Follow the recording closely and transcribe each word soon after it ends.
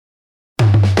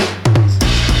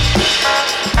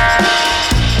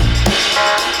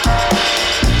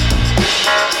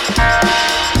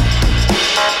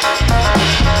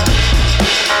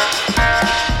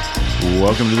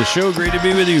Welcome to the show. Great to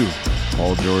be with you.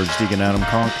 Paul George, Deacon Adam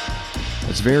Conk.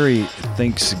 It's very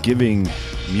Thanksgiving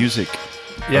music.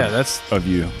 Yeah, of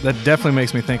you. That definitely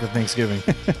makes me think of Thanksgiving.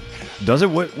 Does it?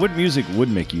 What music would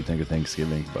make you think of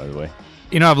Thanksgiving, by the way?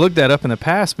 You know, I've looked that up in the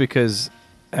past because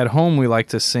at home we like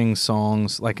to sing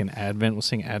songs like in Advent. We'll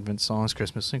sing Advent songs,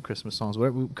 sing Christmas songs,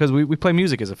 whatever, because we play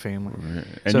music as a family.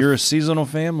 And so you're a seasonal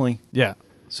family. Yeah.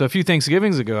 So a few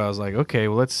Thanksgivings ago, I was like, okay,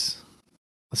 well, let's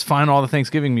find all the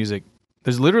Thanksgiving music.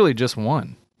 There's literally just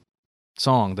one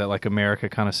song that like America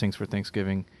kind of sings for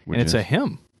Thanksgiving, and it's a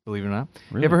hymn, believe it or not.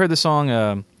 Really? You ever heard the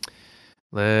song,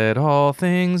 Let all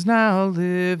things now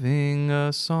living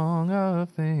a song of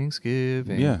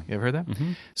thanksgiving? Yeah. You ever heard that?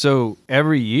 Mm-hmm. So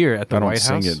every year at the White House.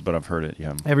 I don't sing it, but I've heard it,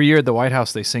 yeah. Every year at the White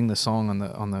House, they sing the song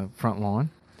on the front lawn.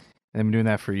 They've been doing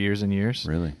that for years and years.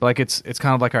 Really? But like it's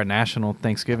kind of like our national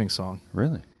Thanksgiving song.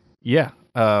 Really? Yeah.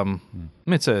 I mean,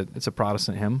 it's a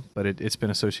Protestant hymn, but it's been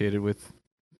associated with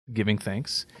giving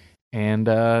thanks. And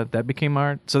that became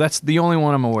so that's the only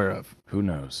one I'm aware of. Who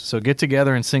knows? So get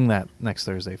together and sing that next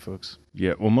Thursday, folks.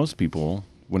 Yeah, well, most people,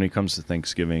 when it comes to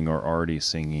Thanksgiving, are already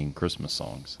singing Christmas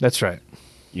songs. That's right.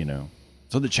 You know,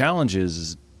 so the challenge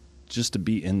is just to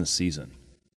be in the season.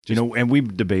 And we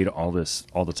debate all this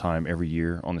all the time, every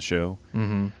year on the show.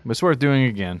 Mm-hmm. But it's worth doing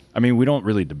again. I mean, we don't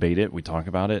really debate it. We talk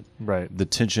about it. Right. The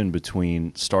tension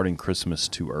between starting Christmas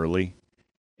too early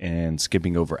and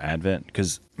skipping over Advent,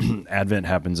 because Advent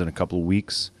happens in a couple of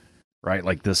weeks, right?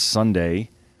 Like this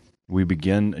Sunday, we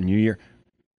begin a new year.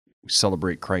 We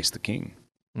celebrate Christ the King.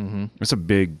 Mm-hmm. It's a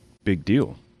big, big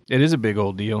deal. It is a big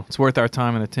old deal. It's worth our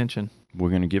time and attention. We're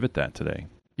going to give it that today.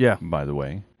 Yeah. By the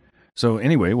way. So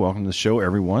anyway, welcome to the show,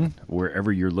 everyone,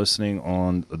 wherever you're listening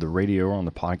on the radio or on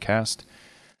the podcast.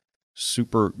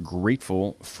 Super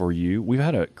grateful for you. We've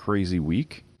had a crazy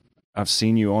week. I've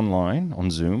seen you online on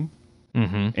Zoom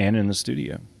and in the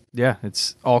studio. Yeah,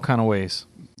 it's all kind of ways.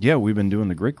 Yeah, we've been doing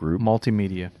the Grit group,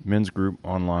 multimedia, men's group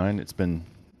online. It's been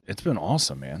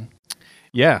awesome, man.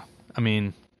 Yeah, I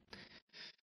mean,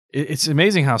 it's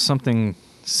amazing how something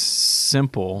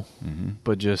simple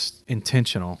but just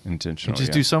intentional can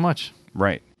just do so much.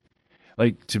 Right.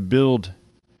 Like to build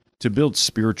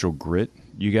spiritual grit,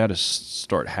 you got to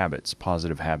start habits,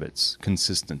 positive habits,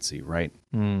 consistency, right?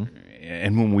 And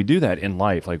when we do that in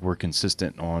life, like we're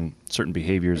consistent on certain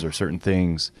behaviors or certain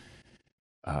things,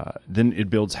 then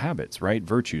it builds habits, right?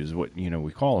 Virtues, what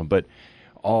we call them, but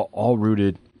all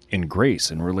rooted in grace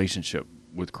and relationship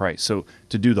with Christ. So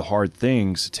to do the hard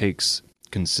things takes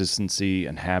consistency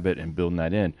and habit and building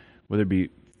that in, whether it be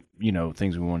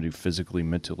things we want to do physically,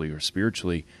 mentally, or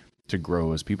spiritually to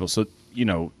grow as people. So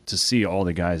to see all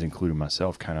the guys, including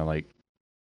myself, kind of like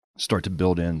start to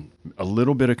build in a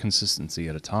little bit of consistency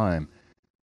at a time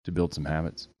to build some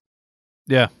habits.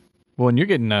 Yeah. Well, and you're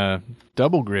getting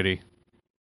double gritty.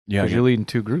 Yeah, you're leading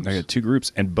two groups. I got two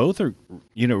groups, and both are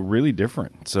really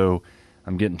different. So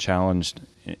I'm getting challenged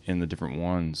in the different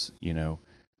ones.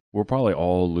 We'll probably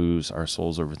all lose our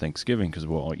souls over Thanksgiving because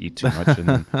we'll all eat too much and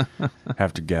then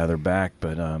have to gather back.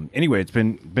 But anyway, it's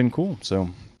been cool. So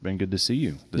been good to see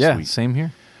you this week. Yeah, same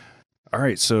here. All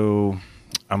right, so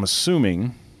I'm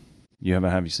assuming you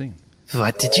haven't have you seen.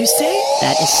 What did you say?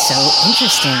 That is so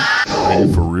interesting. Are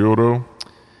you for real though?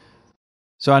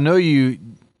 So I know you.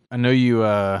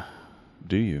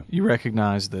 Do you? You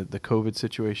recognize the COVID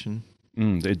situation?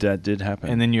 That did happen.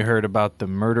 And then you heard about the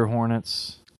murder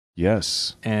hornets.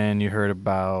 Yes. And you heard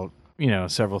about,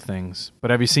 several things.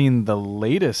 But have you seen the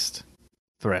latest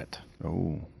threat?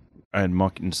 Oh. And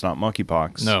it's not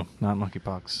monkeypox. No, not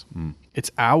monkeypox. It's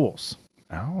owls.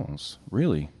 Owls?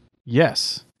 Really?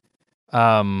 Yes.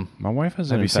 My wife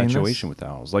has an infatuation with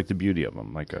owls, like the beauty of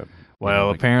them.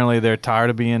 Apparently they're tired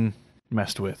of being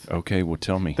messed with. Okay, well,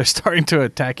 tell me. They're starting to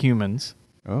attack humans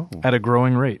at a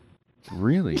growing rate.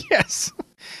 Really? Yes.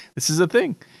 This is a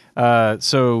thing.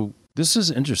 So this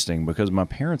is interesting because my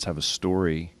parents have a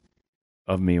story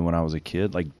of me when I was a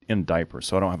kid, like in diapers.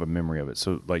 So I don't have a memory of it.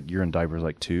 So like you're in diapers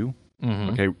like 2,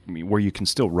 okay, where you can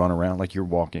still run around, like you're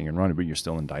walking and running, but you're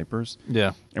still in diapers.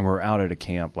 Yeah. And we're out at a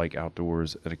camp, like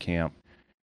outdoors at a camp,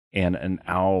 and an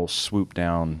owl swooped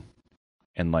down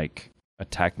and like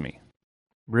attacked me.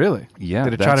 Really? Yeah.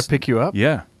 Did it try to pick you up?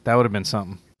 Yeah. That would have been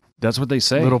something. That's what they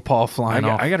say. Little paw flying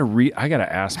off. I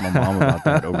gotta ask my mom about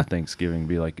that over Thanksgiving.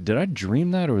 Be like, did I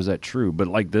dream that or is that true? But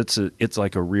like it's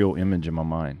like a real image in my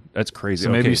mind. That's crazy.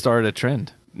 So maybe you started a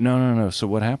trend. No. So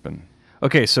what happened?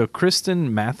 Okay, so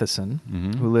Kristen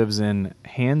Matheson, who lives in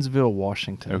Hansville,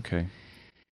 Washington,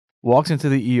 walks into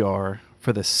the ER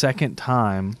for the second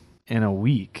time in a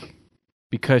week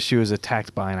because she was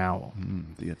attacked by an owl.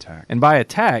 The attack. And by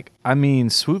attack, I mean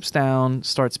swoops down,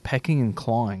 starts pecking and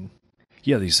clawing.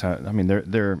 Yeah,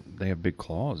 they have big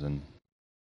claws and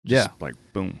like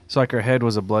boom. It's like her head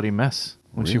was a bloody mess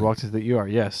when she walked into the ER.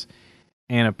 Yes,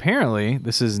 and apparently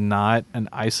this is not an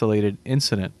isolated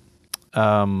incident.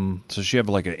 So she had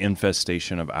like an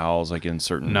infestation of owls, like in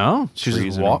certain. No, she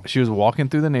was walking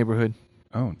through the neighborhood.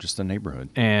 Oh, just the neighborhood.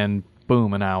 And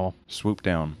boom, an owl swooped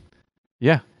down.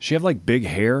 Yeah, she had like big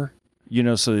hair,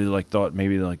 so they like thought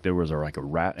maybe like there was like a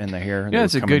rat in the hair. Yeah,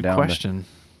 it's a good question.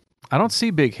 I don't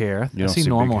see big hair. I see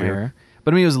normal hair.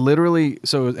 But I mean, it was literally,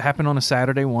 so it happened on a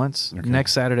Saturday once. Okay.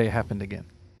 Next Saturday it happened again.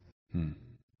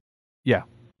 Yeah.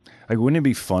 Like, wouldn't it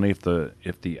be funny if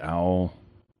the owl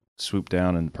swooped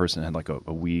down and the person had like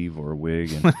a weave or a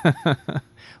wig? And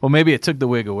well, maybe it took the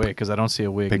wig away because I don't see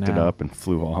a wig picked it up and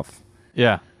flew off.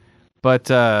 Yeah.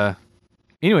 But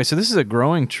anyway, so this is a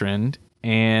growing trend.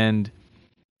 And,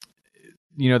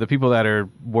 the people that are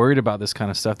worried about this kind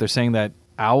of stuff, they're saying that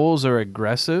owls are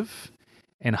aggressive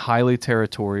and highly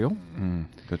territorial.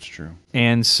 That's true.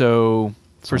 And so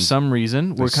for some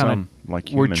reason, we're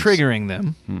triggering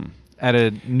them at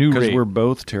a new rate. Because we're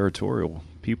both territorial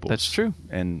people. That's true.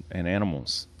 And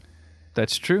animals.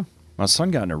 That's true. My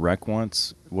son got in a wreck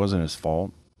once. It wasn't his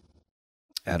fault.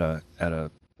 At a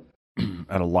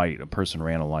light, a person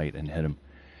ran a light and hit him.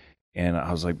 And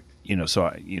I was like, so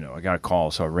I got a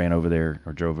call, so I ran over there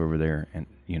or drove over there and,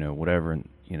 whatever. And,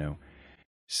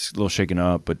 a little shaken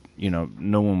up, but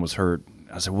no one was hurt.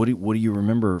 I said, what do you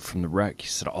remember from the wreck? He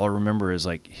said, all I remember is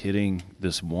like hitting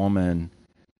this woman,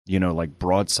 like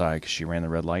broadside because she ran the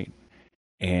red light,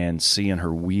 and seeing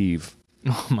her weave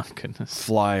oh my goodness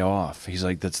fly off. He's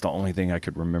like, that's the only thing I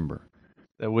could remember.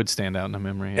 That would stand out in the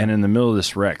memory. Yeah. And in the middle of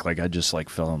this wreck, like I just like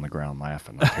fell on the ground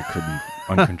laughing. Like I couldn't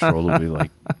uncontrollably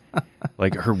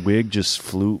like her wig just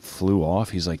flew off.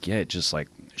 He's like, yeah, it just like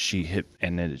she hit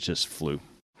and then it just flew.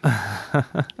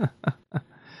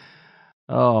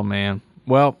 Oh man.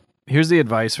 Well, here's the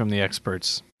advice from the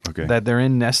experts. Okay. That they're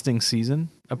in nesting season,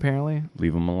 apparently.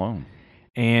 Leave them alone.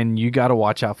 And you got to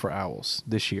watch out for owls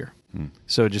this year.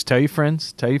 So just tell your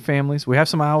friends, tell your families. We have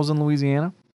some owls in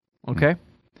Louisiana. Okay.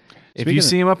 If you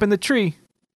see them up in the tree,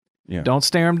 don't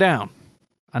stare them down.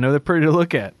 I know they're pretty to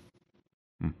look at.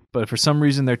 But for some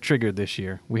reason they're triggered this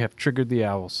year. We have triggered the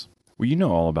owls. Well, you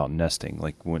know all about nesting,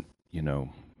 like when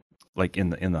like in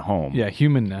the home. Yeah,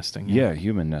 human nesting. Yeah,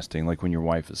 human nesting. Like when your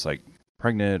wife is like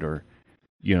pregnant or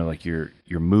like you're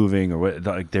moving or what,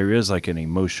 like there is like an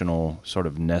emotional sort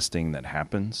of nesting that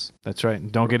happens. That's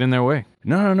right. Don't get in their way.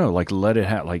 No. Like let it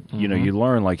happen. Like, you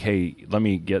learn like, hey, let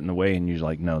me get in the way. And you're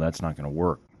like, no, that's not going to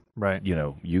work. Right.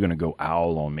 You're going to go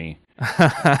owl on me.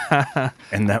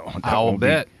 And that I'll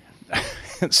bet.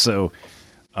 So,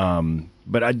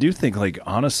 but I do think like,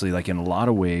 honestly, like in a lot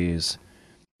of ways,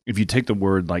 if you take the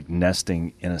word like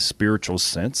nesting in a spiritual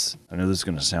sense, I know this is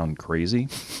going to sound crazy,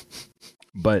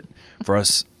 but for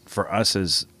us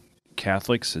as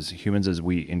Catholics, as humans, as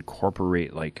we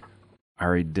incorporate like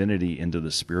our identity into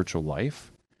the spiritual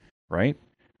life, right?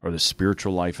 Or the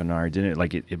spiritual life in our identity,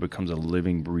 like it becomes a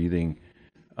living, breathing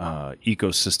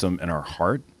ecosystem in our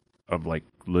heart of like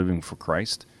living for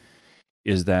Christ,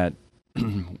 is that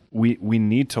we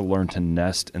need to learn to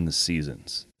nest in the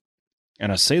seasons.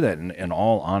 And I say that in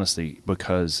all honesty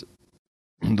because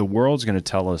the world's going to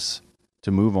tell us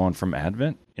to move on from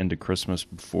Advent into Christmas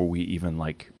before we even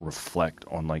like reflect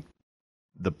on like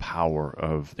the power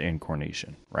of the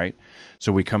incarnation, right?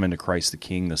 So we come into Christ the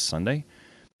King this Sunday,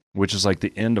 which is like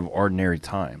the end of ordinary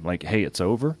time. Like, hey, it's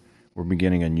over. We're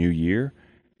beginning a new year.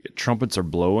 Trumpets are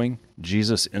blowing.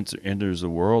 Jesus enters the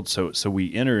world. So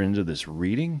we enter into this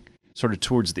reading sort of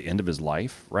towards the end of his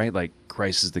life, right? Like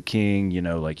Christ is the King,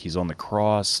 like he's on the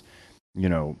cross,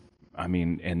 and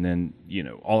then,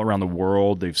 all around the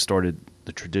world, they've started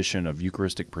the tradition of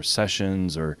Eucharistic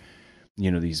processions or,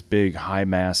 these big high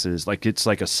masses. Like it's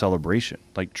like a celebration,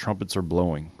 like trumpets are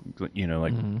blowing, like,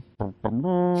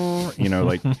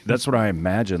 like that's what I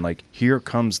imagine. Like here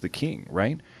comes the King,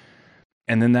 right?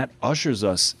 And then that ushers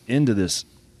us into this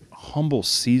humble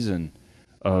season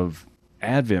of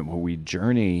Advent where we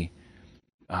journey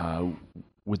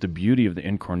with the beauty of the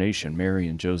incarnation, Mary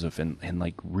and Joseph, and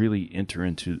like really enter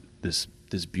into this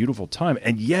beautiful time.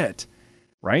 And yet,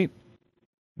 right,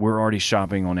 we're already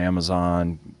shopping on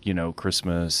Amazon,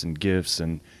 Christmas and gifts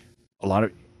and a lot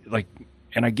of like,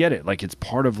 and I get it, like it's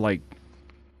part of like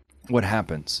what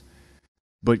happens.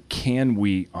 But can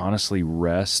we honestly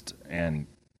rest and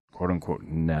quote unquote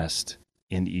nest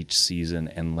in each season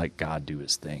and let God do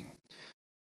his thing?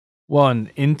 Well,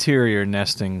 an interior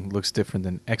nesting looks different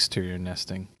than exterior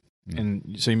nesting.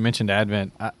 And so you mentioned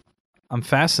Advent. I'm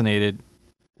fascinated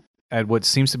at what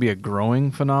seems to be a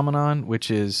growing phenomenon,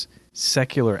 which is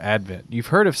secular Advent. You've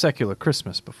heard of secular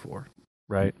Christmas before,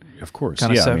 right? Of course.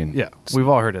 Yeah, we've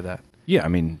all heard of that. Yeah, I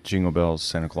mean, Jingle Bells,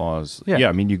 Santa Claus. Yeah.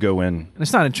 I mean, you go in. And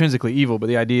it's not intrinsically evil, but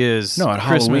the idea is No, at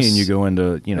Christmas, Halloween, you go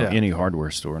into, any hardware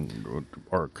store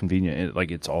or convenient,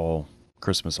 like it's all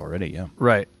Christmas already, yeah.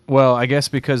 Right. Well, I guess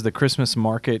because the Christmas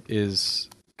market is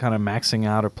kind of maxing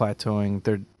out or plateauing,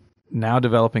 they're now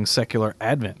developing secular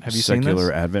Advent. Have you seen this?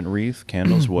 Secular Advent wreath,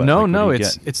 candles, what? No, what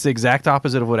it's the exact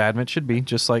opposite of what Advent should be,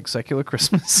 just like secular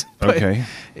Christmas. Okay.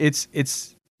 It's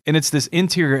this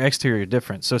interior-exterior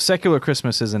difference. So secular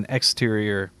Christmas is an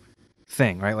exterior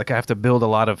thing, right? Like I have to build a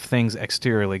lot of things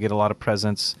exteriorly, get a lot of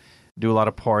presents, do a lot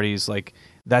of parties. Like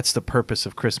that's the purpose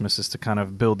of Christmas, is to kind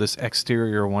of build this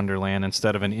exterior wonderland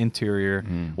instead of an interior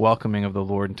welcoming of the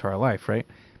Lord into our life, right?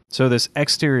 So this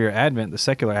exterior Advent, the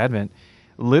secular Advent,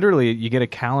 literally you get a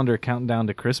calendar counting down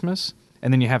to Christmas,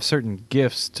 and then you have certain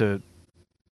gifts to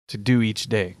do each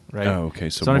day, right? Oh, okay.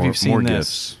 So I don't know more, if you've seen more this.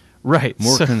 gifts. Right.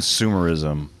 More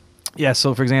consumerism. Yeah,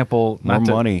 so for example... More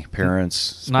money,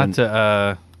 parents. Not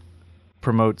to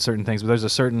promote certain things, but there's a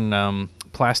certain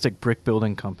plastic brick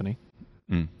building company,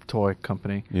 toy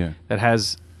company, that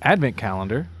has Advent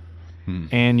calendar,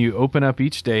 and you open up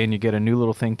each day and you get a new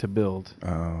little thing to build.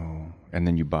 Oh, and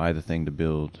then you buy the thing to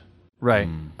build. Right.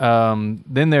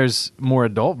 Then there's more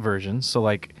adult versions, so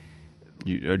like...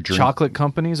 chocolate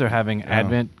companies are having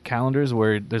Advent calendars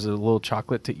where there's a little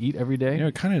chocolate to eat every day.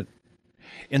 It kind of,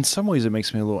 in some ways, it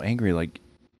makes me a little angry. Like,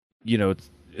 this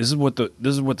is what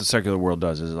the secular world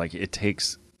does. Is like it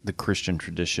takes the Christian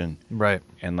tradition, right,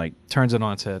 and like turns it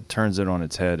on its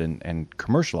head, and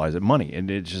commercialize it, money, and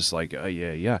it's just like,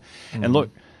 And look,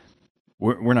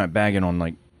 we're not bagging on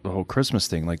like the whole Christmas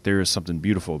thing. Like there is something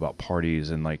beautiful about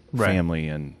parties and like family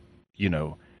and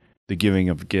the giving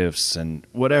of gifts and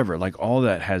whatever, like all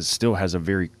that still has a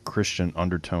very Christian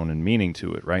undertone and meaning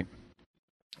to it, right?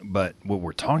 But what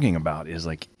we're talking about is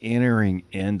like entering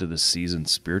into the season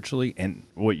spiritually, and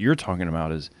what you're talking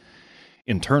about is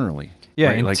internally. Yeah,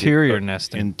 right? interior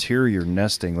nesting. Interior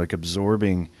nesting, like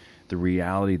absorbing the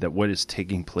reality that what is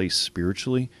taking place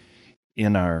spiritually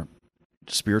in our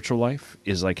spiritual life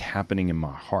is like happening in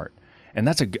my heart. And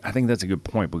I think that's a good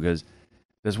point, because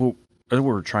that's what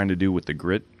we're trying to do with the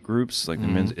grit groups, like the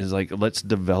men's, is like, let's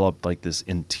develop like this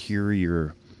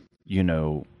interior,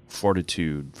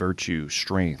 fortitude, virtue,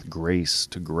 strength, grace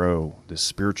to grow this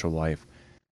spiritual life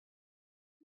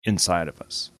inside of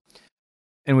us.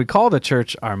 And we call the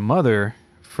church our mother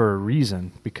for a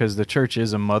reason, because the church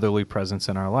is a motherly presence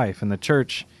in our life, and the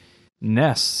church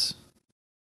nests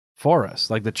for us.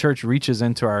 Like the church reaches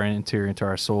into our interior, into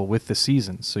our soul with the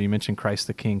seasons. So you mentioned Christ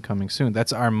the King coming soon.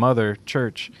 That's our mother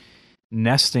church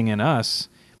nesting in us,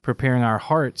 preparing our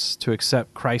hearts to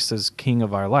accept Christ as King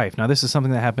of our life. Now, this is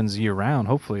something that happens year-round,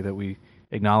 hopefully, that we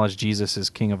acknowledge Jesus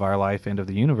as King of our life and of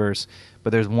the universe.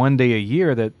 But there's one day a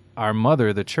year that our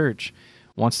mother, the church,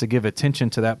 wants to give attention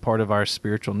to that part of our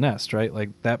spiritual nest, right? Like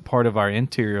that part of our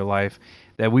interior life,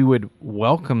 that we would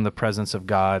welcome the presence of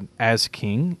God as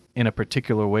King in a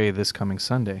particular way this coming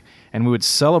Sunday. And we would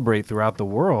celebrate throughout the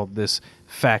world this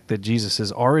fact that Jesus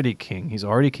is already King. He's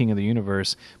already King of the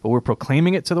universe, but we're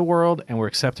proclaiming it to the world and we're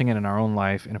accepting it in our own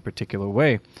life in a particular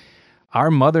way.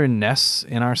 Our mother nests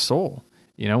in our soul.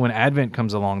 When Advent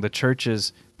comes along, the church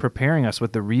is preparing us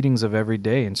with the readings of every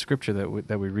day in Scripture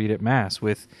that we read at Mass,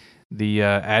 with the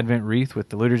Advent wreath, with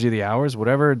the Liturgy of the Hours,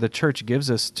 whatever the church gives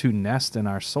us to nest in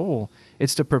our soul,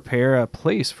 it's to prepare a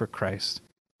place for Christ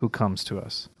who comes to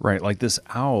us. Right, like this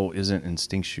owl isn't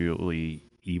instinctually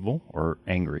evil or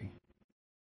angry.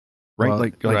 Right? Well,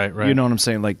 like right. You know what I'm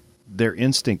saying? Like their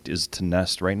instinct is to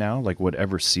nest right now, like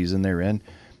whatever season they're in.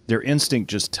 Their instinct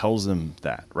just tells them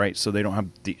that, right? So they don't have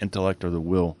the intellect or the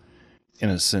will, in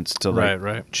a sense,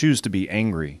 to choose to be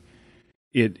angry.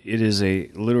 It is a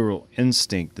literal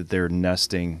instinct that they're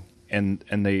nesting, and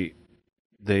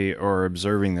they are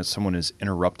observing that someone is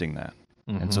interrupting that,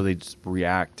 and so they just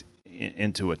react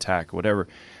into attack, whatever.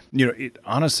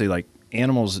 Honestly, like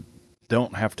animals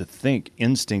don't have to think.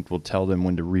 Instinct will tell them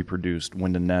when to reproduce,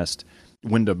 when to nest,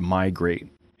 when to migrate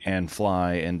and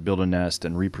fly and build a nest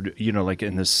and reproduce. Like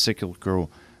in this cyclical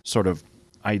sort of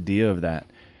idea of that.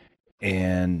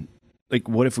 And like,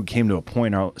 what if we came to a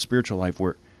point in our spiritual life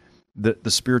where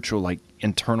the spiritual, like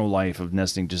internal life of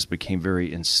nesting just became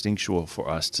very instinctual for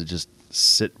us to just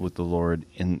sit with the Lord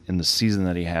in the season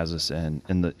that He has us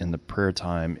in the prayer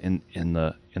time, in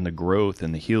the growth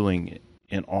and the healing,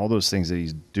 and all those things that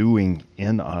He's doing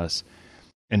in us,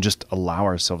 and just allow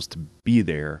ourselves to be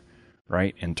there,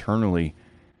 right? Internally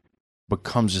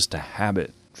becomes just a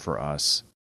habit for us.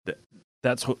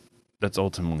 That's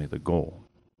ultimately the goal.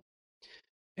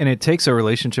 And it takes a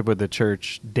relationship with the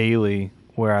church daily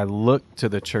where I look to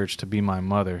the church to be my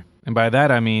mother. And by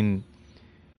that, I mean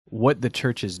what the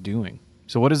church is doing.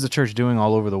 So what is the church doing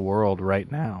all over the world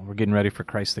right now? We're getting ready for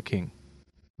Christ the King,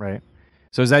 right?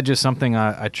 So is that just something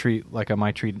I treat like I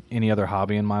might treat any other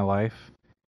hobby in my life?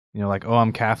 You know, like, oh,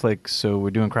 I'm Catholic, so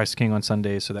we're doing Christ the King on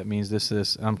Sundays, so that means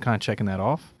this. I'm kind of checking that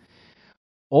off.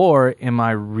 Or am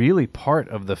I really part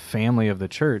of the family of the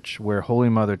church where Holy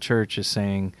Mother Church is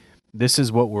saying, this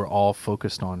is what we're all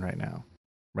focused on right now,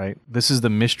 right? This is the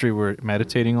mystery we're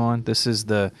meditating on. This is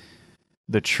the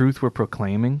truth we're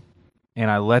proclaiming.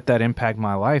 And I let that impact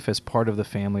my life as part of the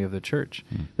family of the church.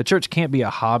 The church can't be a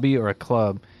hobby or a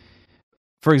club.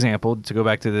 For example, to go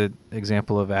back to the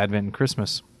example of Advent and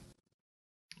Christmas,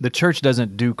 the church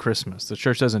doesn't do Christmas. The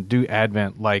church doesn't do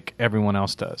Advent like everyone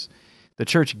else does. The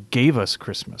church gave us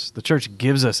Christmas. The church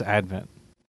gives us Advent.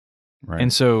 Right.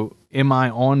 And so am I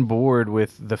on board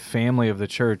with the family of the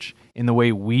church in the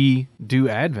way we do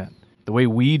Advent, the way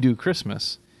we do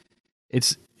Christmas?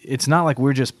 It's not like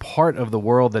we're just part of the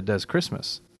world that does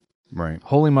Christmas. Right.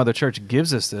 Holy Mother Church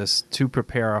gives us this to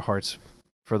prepare our hearts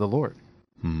for the Lord.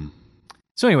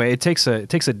 So anyway, it takes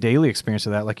a daily experience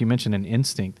of that, like you mentioned, an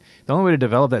instinct. The only way to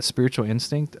develop that spiritual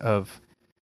instinct of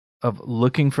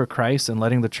looking for Christ and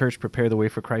letting the church prepare the way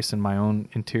for Christ in my own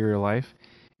interior life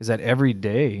is that every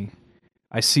day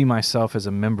I see myself as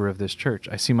a member of this church.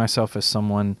 I see myself as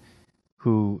someone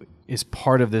who is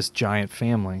part of this giant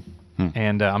family.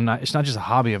 And it's not just a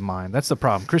hobby of mine. That's the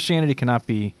problem. Christianity cannot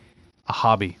be a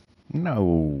hobby.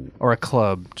 No. Or a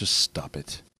club. Just stop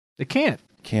it. It can't.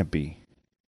 Can't be.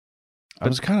 I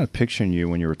was kind of picturing you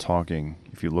when you were talking,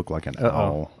 if you look like an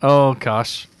owl. Oh,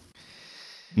 gosh.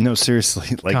 No,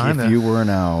 seriously. Like, Kinda. if you were an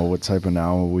owl, what type of an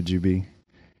owl would you be?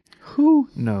 Who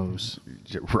knows?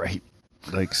 Right.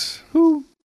 Like, Who?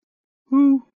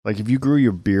 Like, if you grew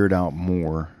your beard out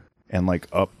more and, like,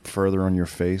 up further on your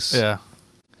face. Yeah.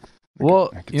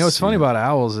 Well, you know what's funny about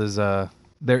owls is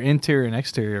their interior and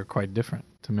exterior are quite different,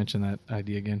 to mention that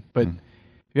idea again. But have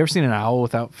you ever seen an owl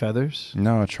without feathers?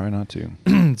 No, I try not to.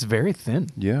 It's very thin.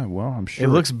 Yeah, well, I'm sure. It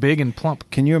looks big and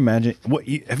plump. Can you imagine?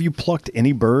 Have you plucked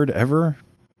any bird ever?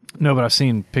 No, but I've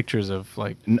seen pictures of,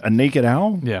 like... A naked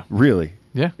owl? Yeah. Really?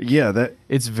 Yeah. Yeah,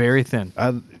 it's very thin.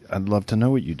 I'd love to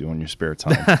know what you do in your spare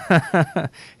time.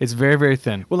 It's very, very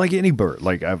thin. Well, like any bird.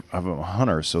 Like, I'm a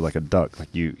hunter, so like a duck. Like,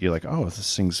 you're like, oh,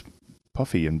 this thing's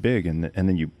puffy and big, and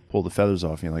then you pull the feathers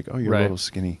off, and you're like, oh, you're a little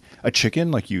skinny. A chicken,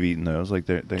 like, you've eaten those. Like,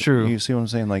 they're true. You see what I'm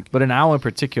saying? Like, but an owl in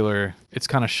particular, it's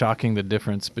kind of shocking the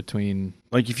difference between...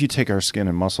 Like, if you take our skin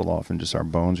and muscle off and just our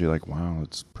bones, you're like, wow,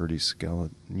 it's pretty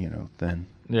skeleton, thin.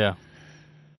 Yeah.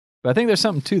 But I think there's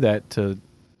something to that, to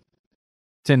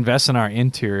invest in our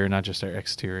interior, not just our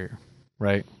exterior,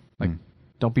 right? Like,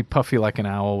 don't be puffy like an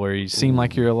owl where you seem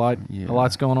like you're a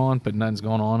lot's going on, but nothing's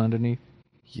going on underneath.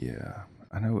 Yeah,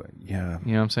 I know. Yeah.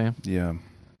 You know what I'm saying? Yeah.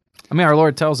 I mean, our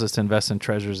Lord tells us to invest in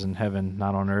treasures in heaven,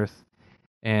 not on earth.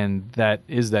 And that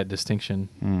is that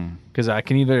distinction. Because I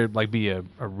can either like be a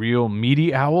real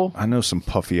meaty owl. I know some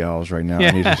puffy owls right now.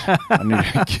 Yeah. I need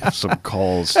to give some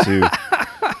calls too.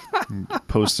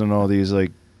 Posting all these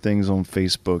like things on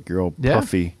Facebook. You're all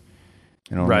puffy.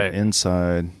 On the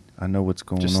inside, I know what's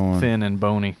going on. Just thin and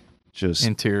bony. Just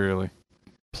interiorly.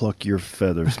 Pluck your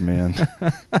feathers, man.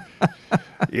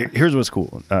 Here's what's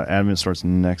cool. Advent starts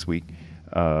next week.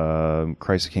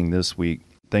 Christ the King this week.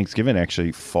 Thanksgiving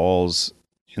actually falls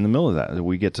in the middle of that.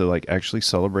 We get to like actually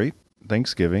celebrate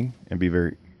Thanksgiving and be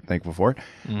very thankful for it.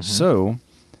 Mm-hmm. So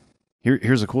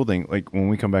here's a cool thing. Like when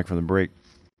we come back from the break,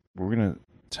 we're going to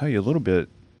tell you a little bit.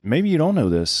 Maybe you don't know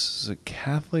this. The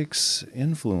Catholics'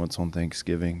 influence on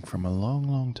Thanksgiving from a long,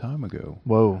 long time ago.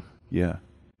 Whoa. Yeah.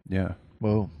 Yeah.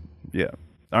 Whoa. Yeah.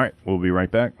 All right. We'll be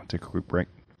right back. I'll take a quick break.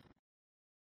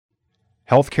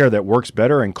 Healthcare that works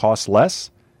better and costs less?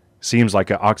 Seems like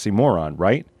an oxymoron,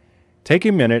 right? Take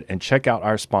a minute and check out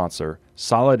our sponsor,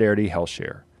 Solidarity Health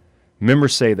Share.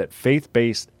 Members say that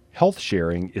faith-based health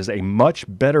sharing is a much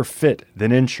better fit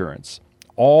than insurance,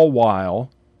 all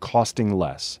while costing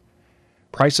less.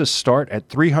 Prices start at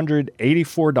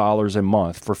 $384 a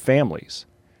month for families.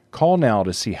 Call now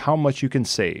to see how much you can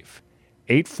save.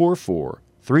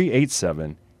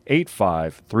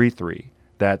 844-387-8533.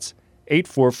 That's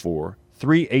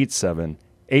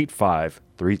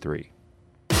 844-387-8533.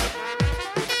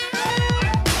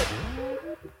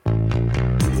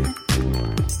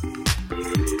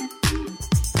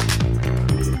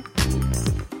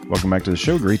 Welcome back to the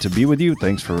show. Great to be with you.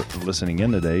 Thanks for listening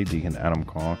in today. Deacon Adam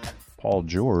Conk, Paul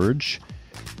George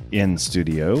in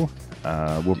studio.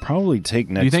 We'll probably take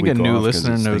next week. Do you think a new off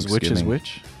listener knows which is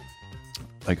which?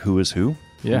 Like who is who?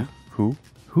 Yeah. Who?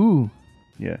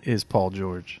 is Paul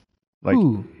George.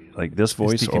 Like this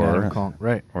voice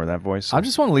right. or that voice. I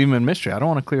just want to leave him in mystery. I don't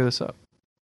want to clear this up.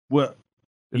 Well,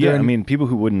 I mean, people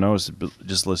who wouldn't know us,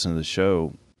 just listen to the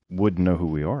show, wouldn't know who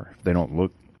we are. If they don't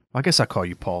look. I guess I call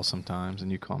you Paul sometimes,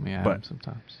 and you call me Adam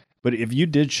sometimes. But if you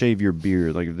did shave your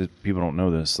beard, like people don't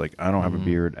know this, like I don't have a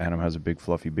beard. Adam has a big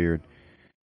fluffy beard,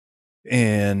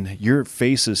 and your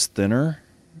face is thinner,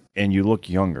 and you look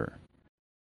younger.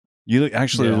 You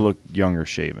look younger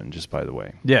shaven, just by the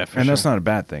way. Yeah, and that's not a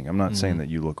bad thing. I'm not saying that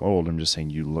you look old. I'm just saying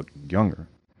you look younger.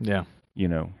 Yeah.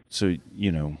 So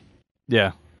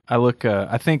Yeah, I look.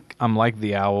 I think I'm like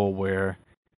the owl, where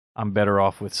I'm better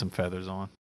off with some feathers on.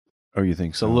 Oh, you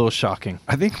think so? It's a little shocking.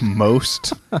 I think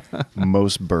most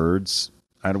birds.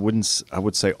 I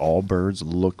would say all birds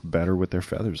look better with their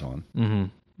feathers on. Mm-hmm.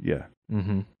 Yeah.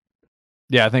 Mm-hmm.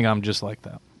 Yeah, I think I'm just like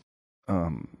that.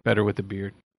 Better with the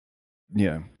beard.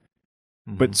 Yeah.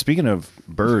 But speaking of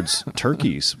birds,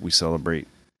 turkeys we celebrate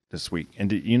this week.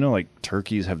 And like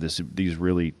turkeys have these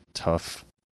really tough,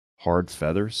 hard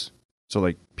feathers. So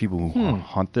like people who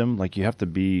hunt them, like you have to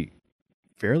be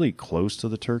fairly close to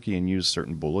the turkey and use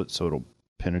certain bullets so it'll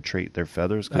penetrate their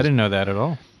feathers. I didn't know that at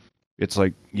all. It's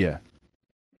like, yeah.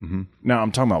 Mm-hmm. Now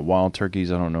I'm talking about wild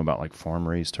turkeys. I don't know about like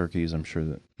farm-raised turkeys. I'm sure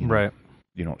that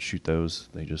you don't shoot those.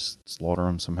 They just slaughter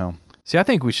them somehow. See, I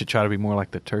think we should try to be more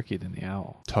like the turkey than the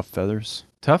owl. Tough feathers.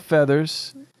 Tough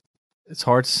feathers. It's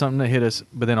hard something to hit us,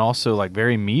 but then also like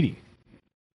very meaty.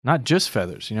 Not just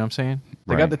feathers, you know what I'm saying?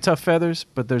 They got the tough feathers,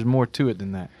 but there's more to it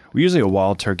than that. Well, usually a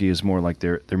wild turkey is more like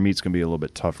their meat's gonna be a little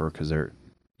bit tougher because they're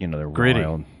gritty.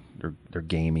 Wild, they're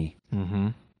gamey. Mm-hmm.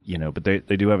 But they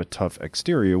do have a tough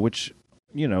exterior, which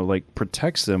like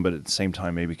protects them, but at the same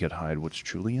time maybe could hide what's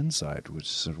truly inside.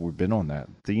 Which we've been on that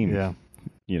theme. Yeah.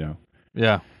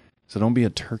 Yeah. So don't be a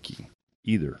turkey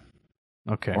either.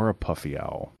 Okay. Or a puffy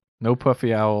owl. No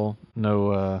puffy owl.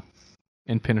 No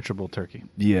impenetrable turkey.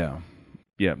 Yeah.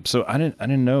 Yeah. So I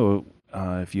didn't know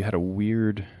if you had a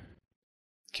weird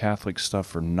Catholic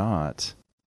stuff or not,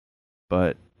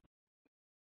 but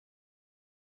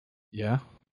yeah,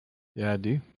 I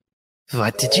do.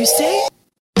 What did you say?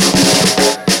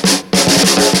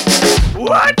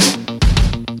 What?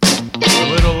 A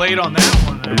little late on that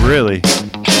one. Then. Really?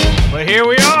 But here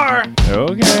we are.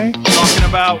 Okay. Talking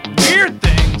about weird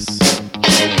things.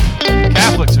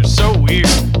 Catholics are so weird.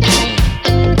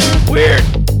 Weird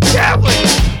Catholic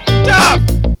stuff.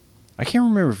 I can't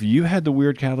remember if you had the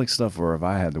weird Catholic stuff or if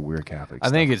I had the weird Catholic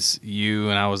stuff. I think it's you,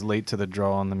 and I was late to the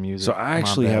draw on the music. So I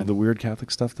actually have the weird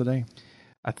Catholic stuff today?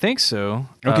 I think so.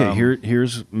 Okay,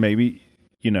 here's maybe,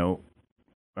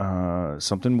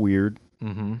 something weird,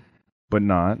 but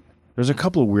not. There's a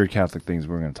couple of weird Catholic things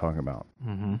we're going to talk about.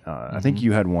 I think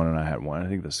you had one and I had one. I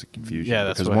think that's the confusion. Yeah,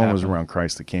 that's because what one happened. was around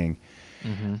Christ the King,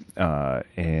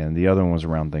 and the other one was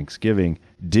around Thanksgiving.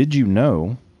 Did you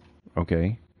know,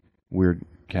 weird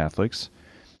Catholics,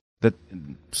 that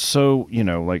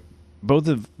like both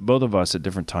of us at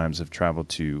different times have traveled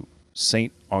to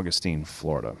St. Augustine,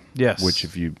 Florida. Yes. Which,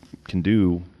 if you can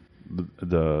do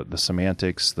the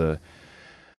semantics, the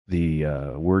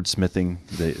wordsmithing,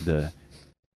 the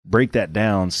break that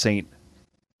down, St.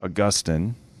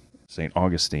 Augustine,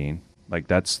 like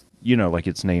that's like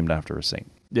it's named after a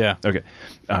saint. Yeah. Okay.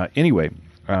 Anyway,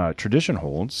 tradition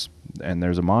holds, and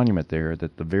there's a monument there,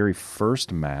 that the very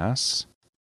first Mass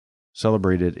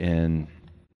celebrated in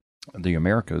the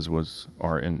Americas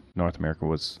in North America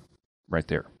was right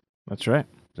there. That's right.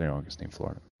 St. Augustine,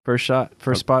 Florida. First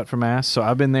spot for Mass. So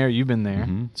I've been there, you've been there.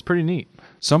 It's pretty neat.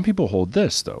 Some people hold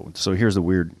this, though. So here's the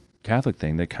weird Catholic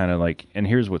thing. They kind of like, and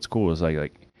here's what's cool is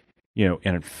like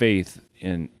in faith,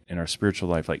 in our spiritual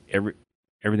life, like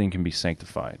everything can be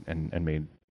sanctified and made,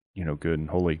 good and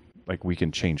holy. Like we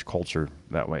can change culture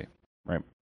that way, right?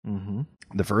 Mm-hmm.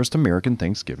 The first American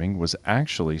Thanksgiving was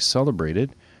actually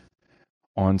celebrated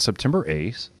on September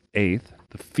 8th,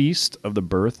 the feast of the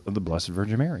birth of the Blessed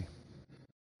Virgin Mary,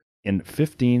 in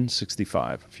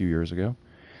 1565, a few years ago,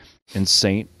 in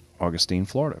St. Augustine,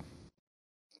 Florida.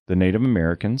 The Native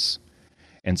Americans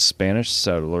and Spanish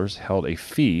settlers held a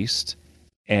feast,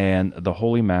 and the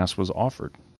Holy Mass was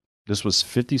offered. This was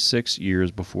 56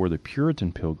 years before the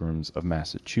Puritan pilgrims of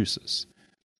Massachusetts.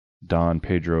 Don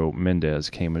Pedro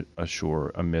Mendez came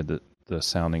ashore amid the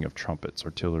sounding of trumpets,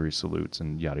 artillery salutes,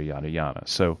 and yada, yada, yada.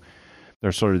 So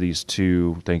there's sort of these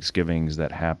two Thanksgivings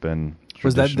that happen.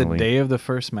 Was that the day of the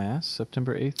first Mass,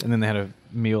 September 8th? And then they had a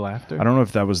meal after? I don't know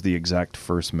if that was the exact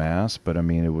first Mass, but I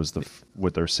mean, it was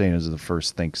what they're saying is the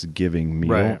first Thanksgiving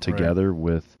meal together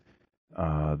with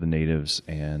the natives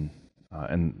and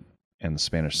the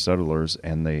Spanish settlers,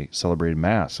 and they celebrated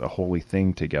Mass, a holy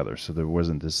thing together. So there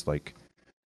wasn't this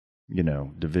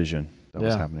division that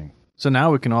was happening. So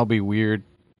now we can all be weird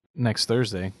next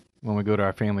Thursday when we go to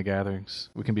our family gatherings.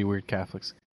 We can be weird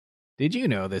Catholics. Did you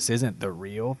know this isn't the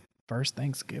real first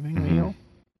Thanksgiving meal?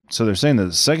 So they're saying that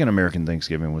the second American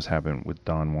Thanksgiving was happened with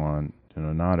Don Juan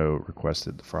Donato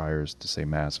requested the friars to say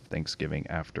Mass of Thanksgiving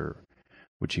after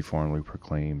which he formally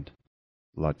proclaimed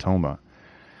La Toma.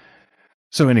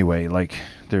 So anyway, like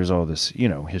there's all this,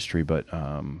 history, but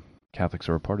Catholics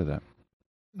are a part of that.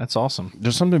 That's awesome.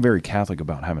 There's something very Catholic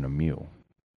about having a meal.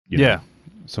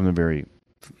 Something very,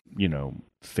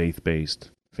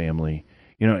 faith-based, family.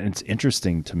 And it's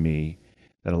interesting to me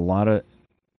that a lot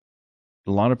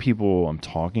of people I'm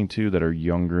talking to that are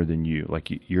younger than you,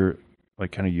 like you're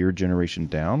like kind of your generation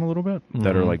down a little bit,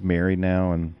 that are like married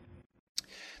now, and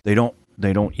they don't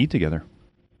eat together.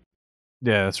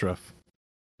 Yeah, that's rough.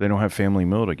 They don't have family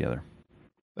meal together.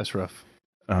 That's rough.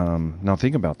 Now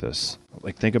think about this.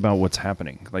 Like think about what's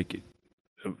happening. Like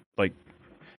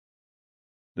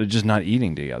they're just not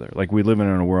eating together. Like we live in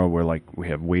a world where like we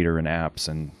have Waiter and apps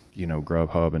and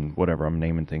Grubhub and whatever. I'm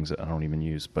naming things that I don't even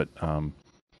use, but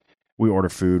we order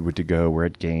food, we're to go, we're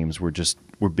at games,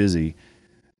 we're busy,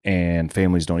 and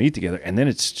families don't eat together. And then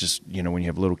it's just when you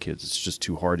have little kids, it's just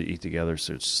too hard to eat together.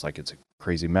 So it's just like it's a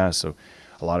crazy mess. So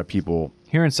a lot of people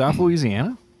here in South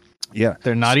Louisiana,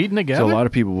 they're not eating together. So a lot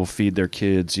of people will feed their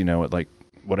kids, at like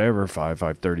whatever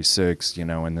 5:36,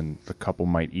 and then the couple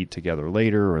might eat together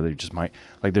later, or they just might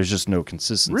there's just no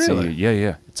consistency. Really?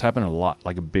 Yeah. It's happening a lot,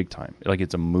 like a big time. Like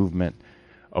it's a movement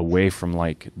away from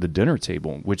like the dinner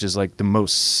table, which is like the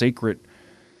most sacred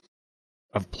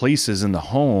of places in the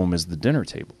home is the dinner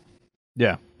table.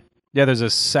 Yeah. There's a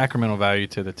sacramental value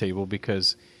to the table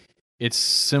because it's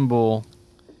symbol.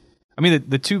 I mean,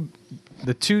 the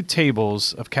two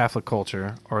tables of Catholic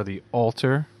culture are the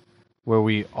altar, where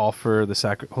we offer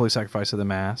the holy sacrifice of the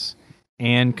Mass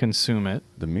and consume it,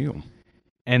 the meal,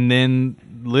 and then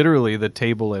literally the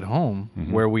table at home,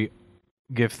 where we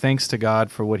give thanks to God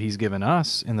for what He's given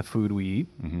us in the food we eat,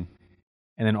 and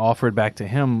then offer it back to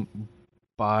Him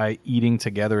by eating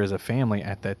together as a family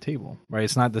at that table. Right?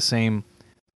 It's not the same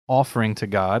offering to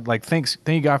God. Like thank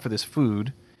you God for this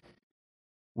food.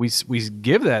 We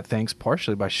give that thanks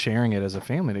partially by sharing it as a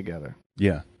family together.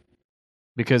 Yeah.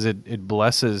 Because it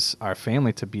blesses our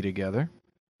family to be together.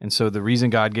 And so the reason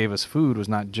God gave us food was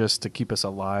not just to keep us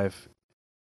alive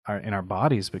in our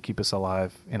bodies, but keep us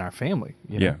alive in our family.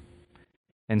 Yeah.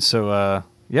 And so,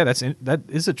 that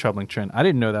is a troubling trend. I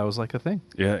didn't know that was like a thing.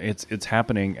 Yeah, it's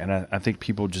happening, and I think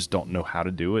people just don't know how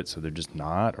to do it, so they're just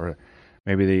not, or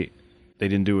maybe they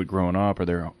didn't do it growing up, or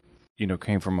they're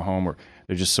came from a home where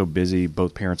they're just so busy.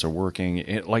 Both parents are working.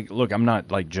 Look, I'm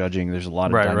not like judging. There's a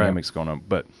lot of dynamics going on,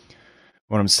 but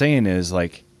what I'm saying is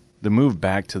like the move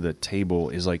back to the table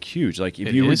is like huge. Like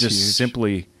if you were just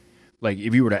simply, like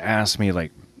if you were to ask me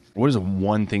like, what is the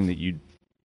one thing that you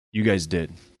guys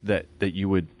did that you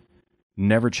would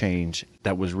never change,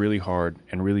 that was really hard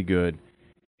and really good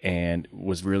and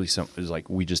was really something, is like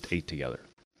we just ate together.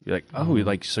 You're like, oh,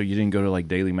 like so you didn't go to like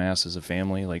daily mass as a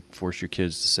family, like force your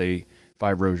kids to say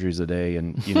 5 rosaries a day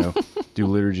and do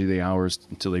liturgy of the hours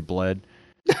until they bled.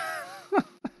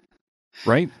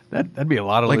 Right? That'd be a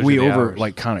lot of like we over hours.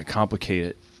 Like kind of complicate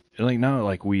it. Like no,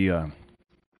 like we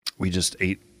just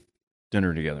ate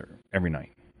dinner together every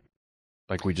night.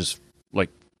 Like we just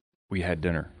like we had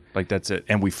dinner. Like that's it.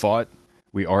 And we fought,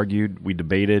 we argued, we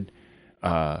debated.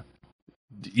 Like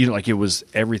it was,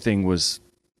 everything was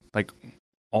like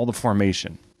all the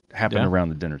formation happened around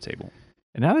the dinner table.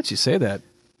 And now that you say that,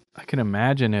 I can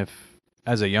imagine if,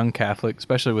 as a young Catholic,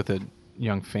 especially with a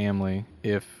young family,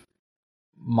 if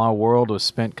my world was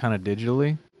spent kind of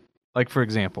digitally. Like, for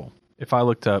example, if I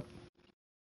looked up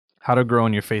how to grow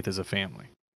in your faith as a family,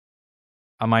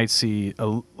 I might see,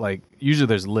 usually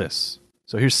there's lists.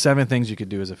 So here's 7 things you could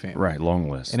do as a family. Right, long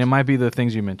list. And it might be the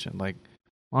things you mentioned, like,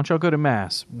 why don't y'all go to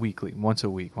Mass weekly, once a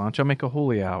week? Why don't y'all make a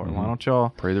holy hour? Why don't y'all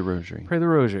pray the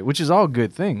rosary, which is all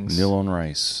good things. Kneel on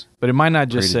rice. But it might not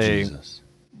just say, Jesus.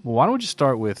 Well, why don't we just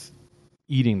start with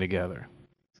eating together?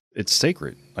 It's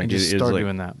sacred. Like and just start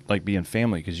doing that. Like being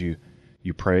family, because you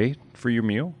pray for your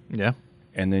meal. Yeah.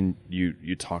 And then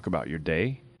you talk about your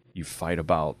day. You fight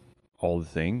about all the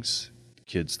things.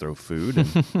 Kids throw food,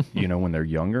 and, when they're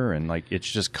younger, and like it's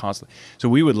just constantly. So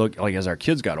we would look, like as our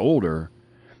kids got older,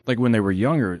 like when they were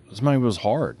younger, sometimes it was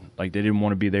hard. Like they didn't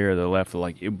want to be there. They left.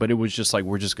 But it was just like,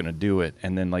 we're just going to do it.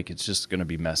 And then like, it's just going to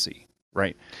be messy.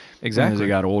 Right. Exactly. And as they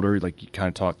got older, like you kind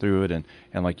of talk through it and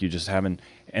like you just haven't.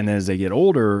 And then as they get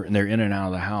older and they're in and out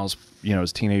of the house,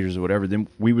 as teenagers or whatever, then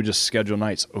we would just schedule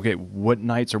nights. Okay, what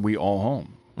nights are we all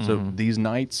home? So these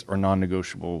nights are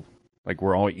non-negotiable. Like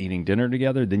we're all eating dinner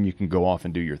together, then you can go off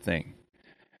and do your thing.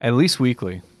 At least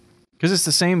weekly. Because it's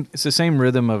the same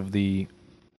rhythm of the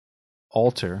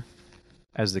altar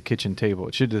as the kitchen table.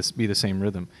 It should just be the same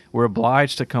rhythm. We're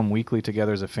obliged to come weekly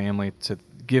together as a family to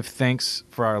give thanks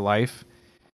for our life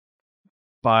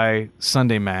by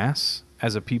Sunday Mass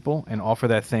as a people and offer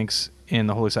that thanks in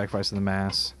the Holy Sacrifice of the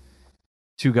Mass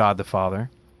to God the Father.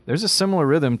 There's a similar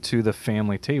rhythm to the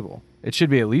family table. It should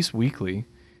be at least weekly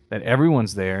that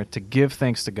everyone's there to give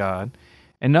thanks to God.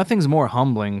 And nothing's more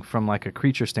humbling from like a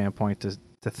creature standpoint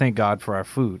to thank God for our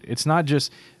food. It's not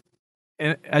just,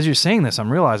 and as you're saying this,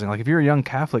 I'm realizing like if you're a young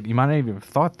Catholic, you might not even have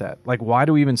thought that. Like why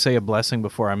do we even say a blessing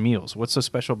before our meals? What's so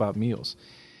special about meals?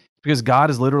 Because God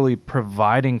is literally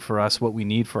providing for us what we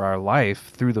need for our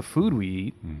life through the food we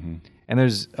eat. Mm-hmm. And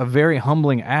there's a very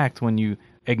humbling act when you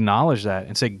acknowledge that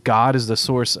and say God is the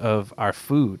source of our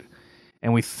food.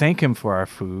 And we thank him for our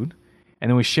food. And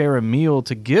then we share a meal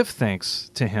to give thanks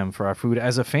to him for our food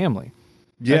as a family.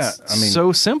 Yeah, That's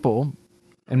so simple,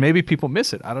 and maybe people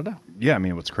miss it. I don't know. Yeah, I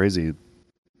mean, what's crazy,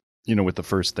 with the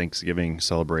first Thanksgiving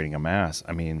celebrating a Mass,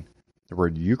 I mean, the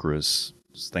word Eucharist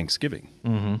is Thanksgiving,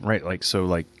 right? Like, so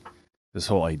like this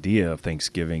whole idea of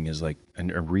Thanksgiving is like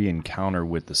a re-encounter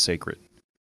with the sacred,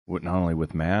 not only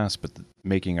with Mass, but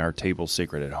making our table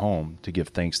sacred at home to give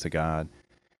thanks to God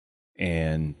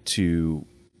and to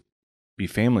be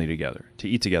family together, to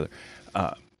eat together.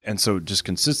 And so just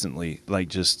consistently, like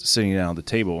just sitting down at the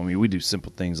table, I mean, we do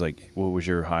simple things like, what was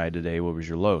your high today? What was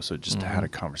your low? So just had a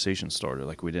conversation starter.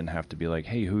 Like we didn't have to be like,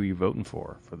 hey, who are you voting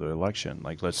for the election?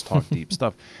 Like, let's talk deep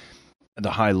stuff.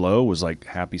 The high low was like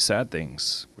happy, sad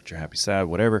things, which are happy, sad,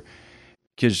 whatever.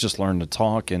 Kids just learn to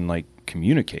talk and like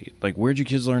communicate. Like, where'd you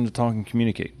kids learn to talk and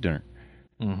communicate? Dinner.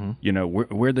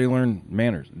 Where'd they learn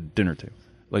manners? Dinner too.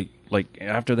 Like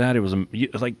after that, it was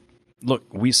like, look,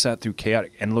 we sat through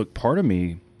chaotic, and look, part of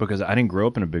me, because I didn't grow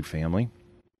up in a big family,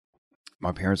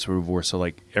 my parents were divorced, so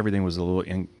like everything was a little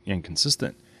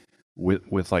inconsistent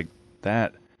with like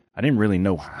that. I didn't really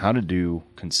know how to do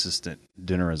consistent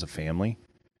dinner as a family,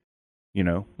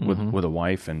 with a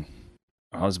wife and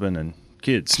a husband and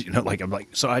kids, like I'm like,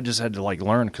 so I just had to like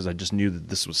learn because I just knew that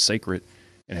this was sacred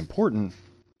and important,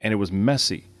 and it was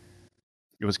messy.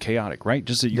 It was chaotic, right?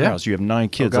 Just at your house, you have 9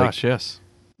 kids. Oh gosh, yes.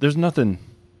 There's nothing.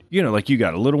 Like you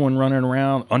got a little one running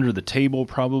around under the table,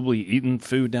 probably eating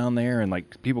food down there, and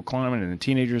like people climbing, and the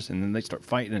teenagers, and then they start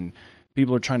fighting, and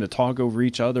people are trying to talk over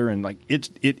each other, and like it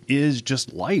is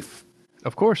just life.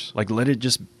 Of course. Like let it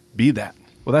just be that.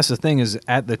 Well, that's the thing is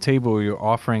at the table you're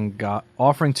offering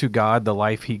to God the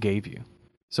life he gave you.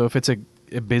 So if it's a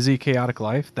busy, chaotic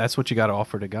life, that's what you got to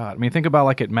offer to God. I mean, think about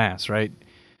like at Mass, right?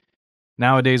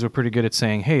 Nowadays, we're pretty good at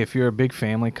saying, hey, if you're a big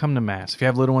family, come to Mass. If you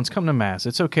have little ones, come to Mass.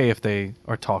 It's okay if they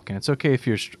are talking. It's okay if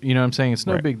you're, you know what I'm saying? It's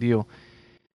no big deal.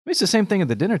 I mean, it's the same thing at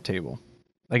the dinner table.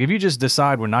 Like if you just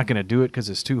decide we're not going to do it because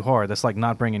it's too hard, that's like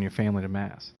not bringing your family to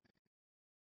Mass.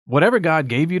 Whatever God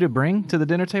gave you to bring to the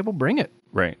dinner table, bring it.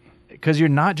 Right. Because you're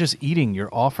not just eating, you're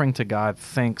offering to God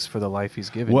thanks for the life he's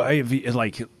given you. Well,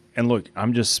 and look,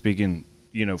 I'm just speaking,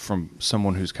 from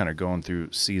someone who's kind of going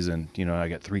through season. I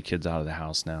got 3 kids out of the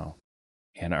house now.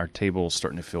 And our table is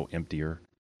starting to feel emptier,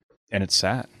 and it's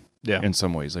sad. Yeah. In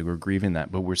some ways, like we're grieving that,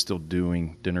 but we're still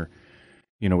doing dinner,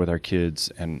 with our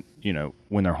kids, and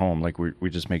when they're home, like we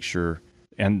just make sure,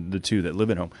 and the 2 that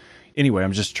live at home. Anyway,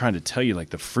 I'm just trying to tell you, like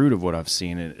the fruit of what I've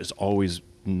seen, it has always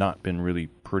not been really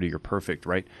pretty or perfect,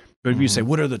 right? But if you say,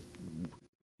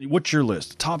 what's your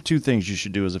list? Top 2 things you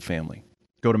should do as a family: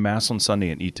 go to Mass on Sunday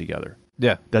and eat together.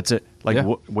 Yeah, that's it. Like,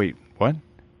 wait, what?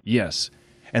 Yes.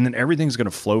 And then everything's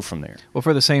going to flow from there. Well,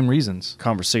 for the same reasons.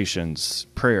 Conversations,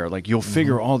 prayer, like you'll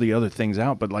figure all the other things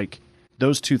out, but like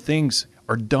those 2 things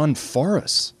are done for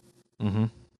us.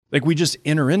 Like we just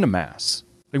enter into Mass.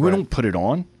 Like we don't put it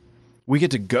on. We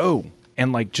get to go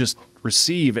and like just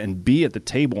receive and be at the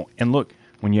table. And look,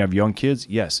 when you have young kids,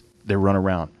 yes, they run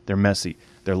around. They're messy.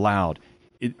 They're loud.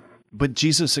 But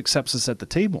Jesus accepts us at the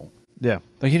table. Yeah.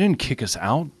 Like he didn't kick us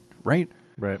out, right?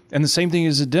 Right. And the same thing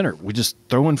is at dinner. We just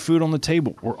throwing food on the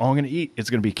table. We're all going to eat.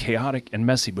 It's going to be chaotic and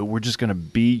messy, but we're just going to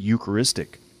be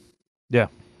Eucharistic. Yeah.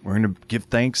 We're going to give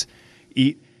thanks,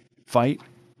 eat, fight,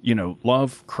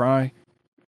 love, cry,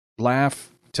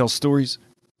 laugh, tell stories,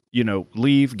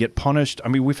 leave, get punished. I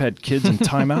mean, we've had kids in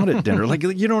timeout at dinner. Like,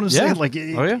 you know what I'm saying? Like,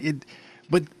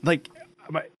 but like,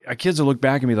 our kids will look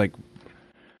back at me like,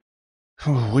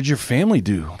 oh, what'd your family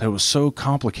do? That was so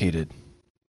complicated.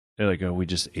 They're like, oh, we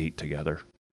just ate together.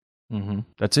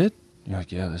 That's it? You're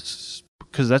like, yeah, that's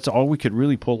because that's all we could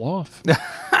really pull off.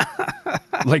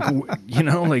 Like,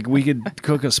 like we could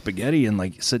cook a spaghetti and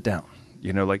like sit down,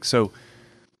 like, so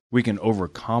we can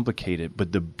overcomplicate it,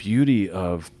 but the beauty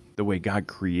of the way God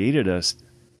created us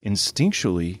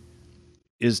instinctually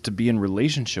is to be in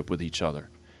relationship with each other,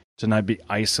 to not be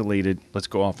isolated. Let's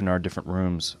go off in our different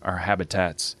rooms, our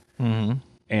habitats,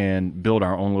 and build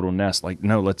our own little nest. Like,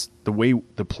 no,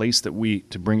 the place that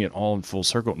to bring it all in full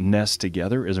circle, nest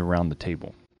together, is around the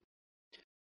table.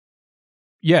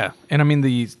 Yeah, and I mean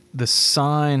the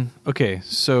sign. Okay,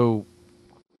 so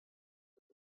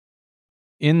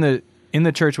in the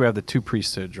church we have the two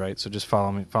priesthoods, right? So just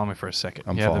follow me for a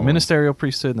second. You have the ministerial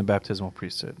priesthood and the baptismal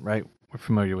priesthood, right? We're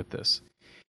familiar with this.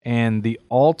 And the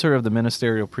altar of the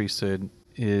ministerial priesthood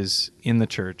is in the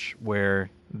church,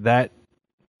 where that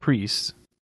priest,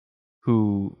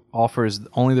 who offers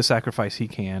only the sacrifice he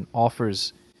can,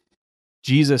 offers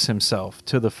Jesus himself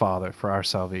to the Father for our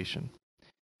salvation.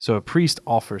 So a priest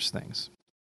offers things.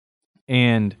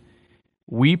 And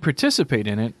we participate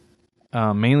in it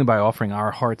mainly by offering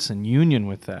our hearts in union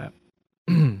with that.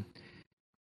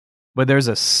 But there's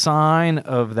a sign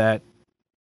of that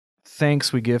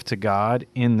thanks we give to God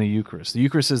in the Eucharist. The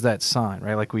Eucharist is that sign,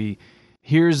 right? Like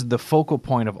here's the focal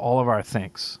point of all of our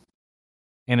thanks.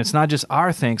 And it's not just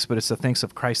our thanks, but it's the thanks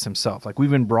of Christ himself. Like, we've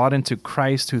been brought into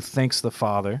Christ, who thanks the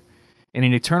Father in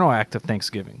an eternal act of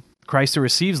thanksgiving. Christ, who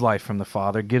receives life from the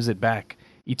Father, gives it back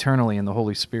eternally in the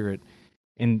Holy Spirit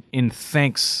in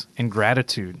thanks and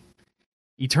gratitude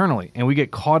eternally. And we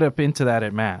get caught up into that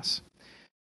at Mass.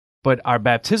 But our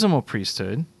baptismal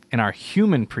priesthood and our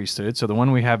human priesthood, so the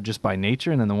one we have just by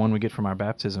nature and then the one we get from our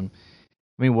baptism,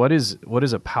 I mean, what is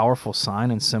a powerful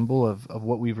sign and symbol of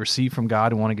what we've received from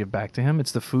God and want to give back to him?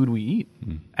 It's the food we eat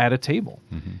at a table.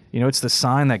 Mm-hmm. It's the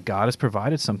sign that God has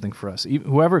provided something for us.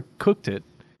 Whoever cooked it,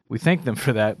 we thank them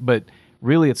for that, but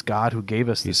really it's God who gave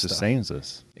us this stuff. He sustains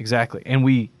us. Exactly. And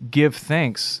we give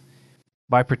thanks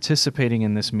by participating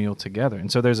in this meal together.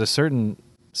 And so there's a certain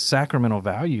sacramental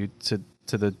value to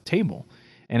the table.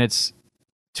 And it's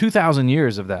 2,000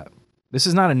 years of that. This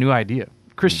is not a new idea.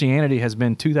 Christianity has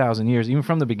been 2,000 years. Even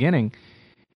from the beginning,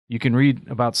 you can read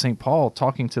about St. Paul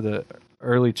talking to the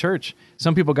early church.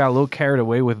 Some people got a little carried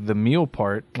away with the meal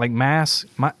part. Like Mass,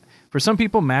 for some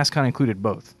people, Mass kind of included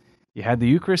both. You had the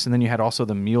Eucharist, and then you had also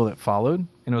the meal that followed,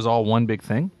 and it was all one big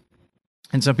thing.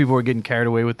 And some people were getting carried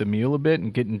away with the meal a bit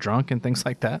and getting drunk and things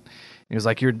like that. It was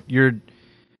like you're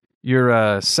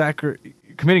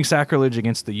committing sacrilege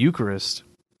against the Eucharist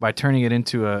by turning it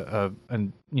into a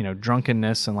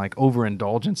drunkenness and like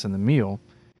overindulgence in the meal.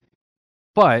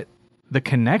 But the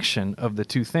connection of the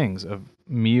two things, of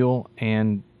meal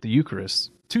and the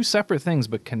Eucharist, two separate things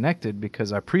but connected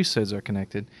because our priesthoods are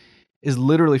connected, is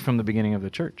literally from the beginning of the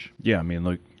church. Yeah, I mean,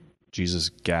 look, Jesus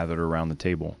gathered around the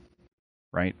table,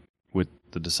 right, with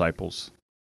the disciples.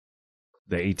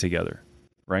 They ate together,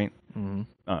 right?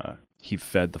 Mm-hmm. He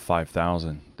fed the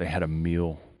 5,000. They had a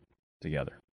meal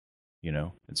together.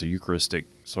 It's a Eucharistic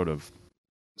sort of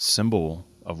symbol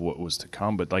of what was to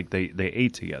come, but like they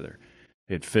ate together.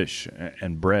 They had fish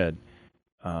and bread.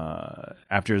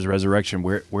 After his resurrection,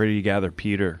 where did he gather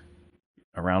Peter?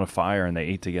 Around a fire, and they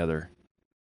ate together.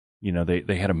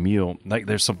 They had a meal. Like,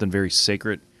 there's something very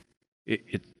sacred.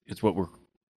 It's what we're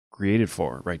created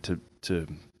for, right? To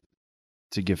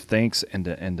give thanks and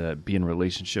to be in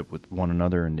relationship with one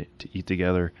another and to eat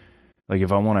together. Like,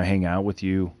 if I want to hang out with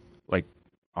you, like,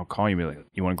 I'll call you and be like,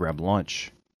 you want to grab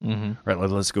lunch? Mm-hmm. Right,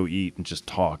 let's go eat and just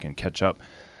talk and catch up.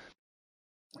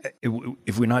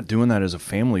 If we're not doing that as a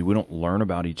family, we don't learn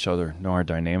about each other, know our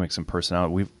dynamics and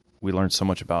personality. We learn so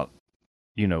much about,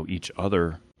 each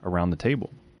other around the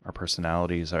table. Our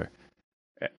personalities, our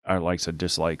likes, our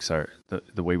dislikes,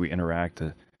 the way we interact,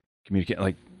 to communicate,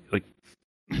 like,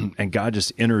 and God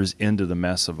just enters into the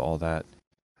mess of all that,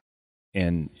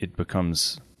 and it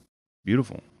becomes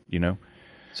beautiful,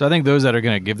 So I think those that are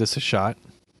going to give this a shot,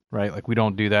 right? Like, we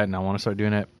don't do that, and I want to start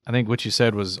doing it. I think what you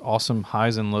said was awesome.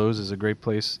 Highs and lows is a great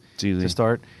place to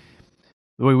start.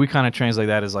 The way we kind of translate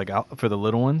that is like, for the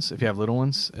little ones, if you have little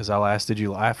ones, is I'll ask, did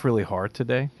you laugh really hard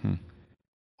today?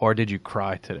 Or did you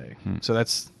cry today? So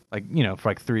that's like, for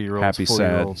like 3-year-olds, happy,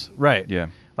 4-year-olds. sad. Right. Yeah.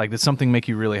 Like, did something make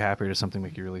you really happy or did something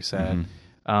make you really sad?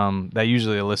 Mm-hmm. That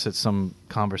usually elicits some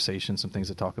conversation, some things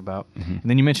to talk about. Mm-hmm. And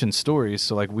then you mentioned stories.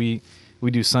 So like we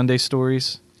do Sunday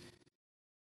stories,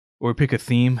 or we pick a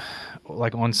theme,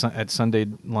 like at Sunday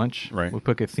lunch. Right. We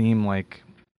pick a theme like,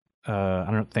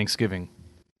 Thanksgiving.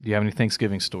 Do you have any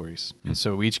Thanksgiving stories? And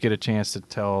so we each get a chance to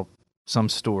tell some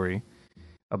story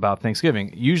about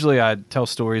Thanksgiving. Usually I tell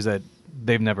stories that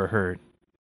they've never heard,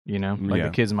 like the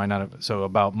kids might not have. So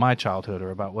about my childhood or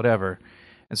about whatever.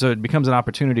 And so it becomes an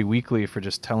opportunity weekly for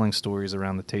just telling stories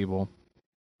around the table.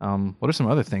 What are some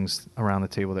other things around the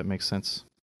table that make sense?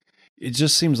 it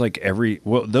just seems like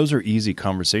those are easy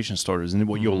conversation starters. And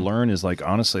what you'll learn is like,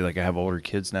 honestly, like I have older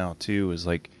kids now too, is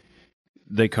like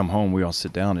they come home, we all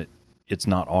sit down. It's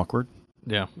not awkward.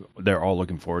 Yeah. They're all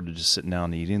looking forward to just sitting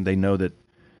down and eating. They know that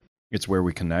it's where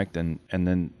we connect. And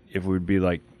then if we would be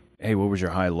like, hey, what was your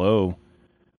high low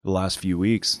the last few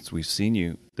weeks since we've seen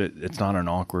you? That it's not an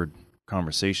awkward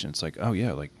conversation. It's like, oh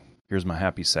yeah, like here's my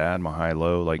happy, sad, my high,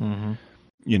 low, like,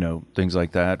 you know, things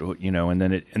like that, you know, and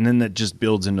then that just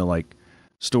builds into like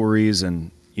stories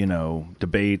and, you know,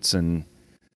 debates and,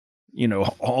 you know,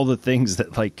 all the things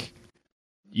that like,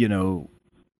 you know,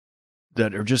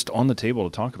 that are just on the table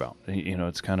to talk about. You know,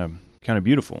 it's kind of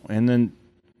beautiful. And then,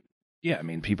 yeah, I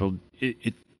mean, people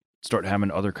it start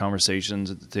having other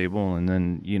conversations at the table, and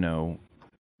then, you know,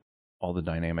 all the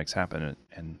dynamics happen,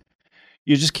 and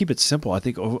you just keep it simple. I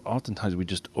think oftentimes we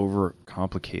just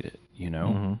overcomplicate it, you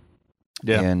know?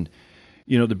 Yeah. And,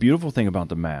 you know, the beautiful thing about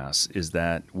the Mass is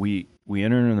that we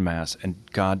enter into the Mass and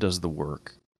God does the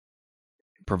work,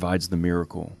 provides the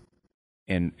miracle,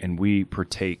 and we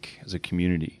partake as a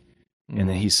community. And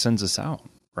then he sends us out,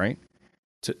 right?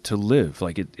 To live.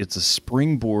 Like it's a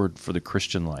springboard for the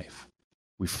Christian life.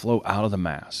 We flow out of the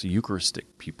Mass,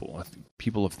 Eucharistic people of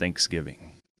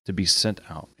thanksgiving, to be sent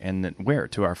out. And then where?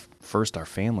 To our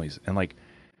families. And like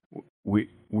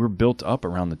we're built up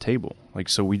around the table. Like,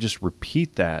 so we just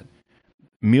repeat that.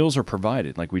 Meals are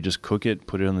provided. Like we just cook it,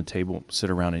 put it on the table, sit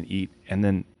around and eat. And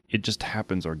then it just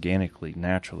happens organically,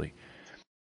 naturally.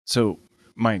 So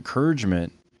my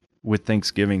encouragement with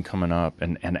Thanksgiving coming up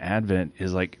and Advent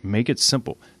is like, make it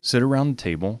simple. Sit around the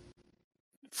table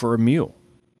for a meal.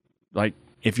 Like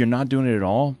if you're not doing it at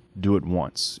all, do it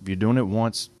once. If you're doing it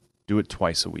once, do it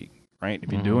twice a week, right?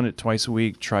 If you're doing it twice a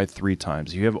week, try 3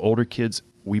 times. If you have older kids,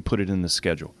 we put it in the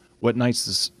schedule. What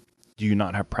nights do you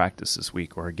not have practice this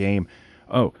week or a game?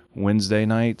 Oh, Wednesday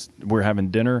nights, we're having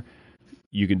dinner.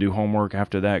 You can do homework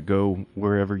after that. Go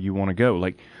wherever you want to go.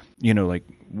 Like, you know, like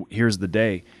here's the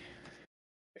day.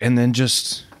 And then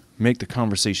just make the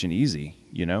conversation easy,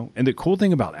 you know? And the cool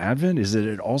thing about Advent is that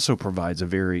it also provides a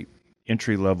very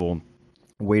entry-level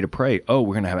way to pray. Oh,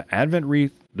 we're going to have an Advent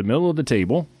wreath, the middle of the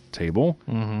table,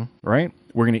 right?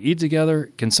 We're going to eat together.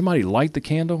 Can somebody light the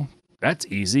candle? That's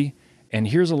easy. And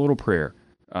here's a little prayer.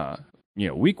 You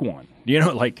know, week 1. You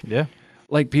know, like,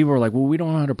 like people are like, well, we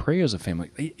don't know how to pray as a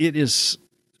family. It is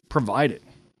provided.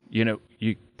 You know,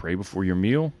 you pray before your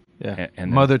meal. Yeah,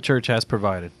 and Mother Church has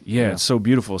provided. Yeah, it's so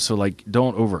beautiful. So, like,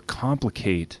 don't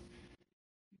overcomplicate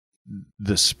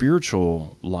the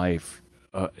spiritual life.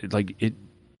 Like, it,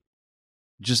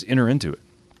 just enter into it,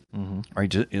 right?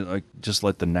 Just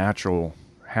let the natural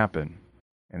happen,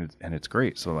 and it's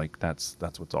great. So, like, that's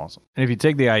what's awesome. And if you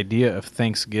take the idea of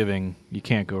Thanksgiving, you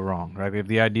can't go wrong, right? If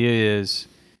the idea is,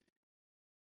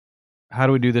 how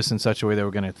do we do this in such a way that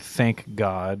we're going to thank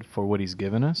God for what He's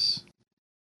given us?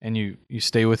 And you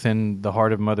stay within the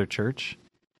heart of Mother Church,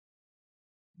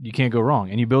 you can't go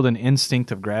wrong. And you build an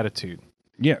instinct of gratitude.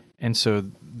 Yeah. And so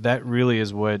that really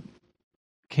is what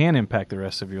can impact the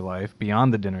rest of your life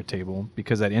beyond the dinner table,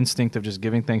 because that instinct of just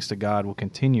giving thanks to God will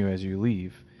continue as you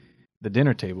leave the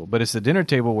dinner table. But it's the dinner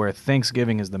table where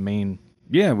Thanksgiving is the main.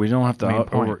 Yeah, we don't have to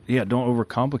don't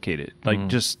overcomplicate it. Like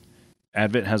just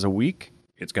Advent has a week,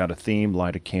 it's got a theme,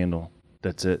 light a candle,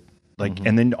 that's it. Like,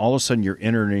 and then all of a sudden you're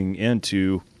entering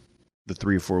into the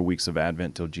 3 or 4 weeks of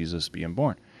Advent till Jesus being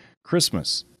born.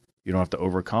 Christmas, you don't have to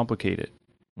overcomplicate it,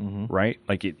 right?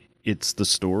 Like it's the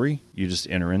story. You just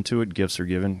enter into it. Gifts are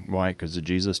given. Why? Because of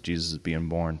Jesus. Jesus is being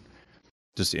born.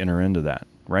 Just enter into that,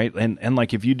 right? And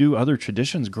like if you do other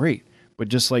traditions, great. But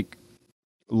just like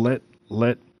let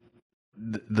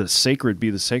the sacred be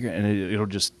the sacred, and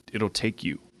it'll take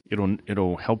you.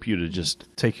 It'll help you to just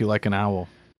take you like an owl.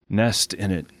 Nest in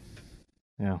it.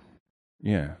 Yeah.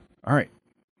 Yeah. All right.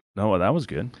 No, that was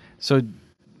good. So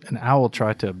an owl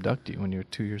tried to abduct you when you were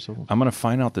 2 years old. I'm going to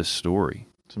find out this story.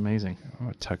 It's amazing. I'm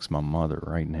going to text my mother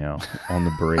right now on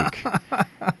the break.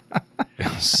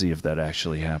 See if that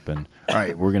actually happened. All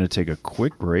right. We're going to take a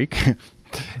quick break.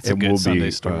 And we'll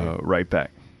be right back.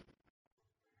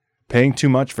 Paying too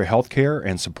much for healthcare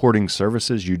and supporting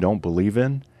services you don't believe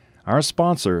in? Our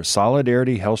sponsor,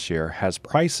 Solidarity HealthShare, has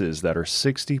prices that are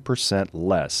 60%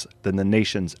 less than the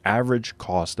nation's average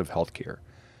cost of healthcare.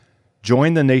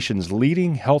 Join the nation's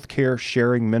leading healthcare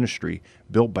sharing ministry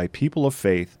built by people of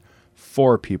faith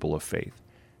for people of faith,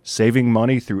 saving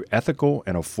money through ethical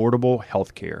and affordable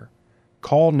healthcare.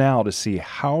 Call now to see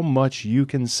how much you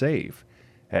can save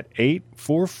at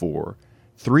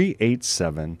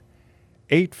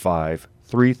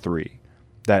 844-387-8533.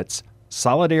 That's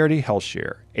Solidarity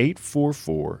HealthShare,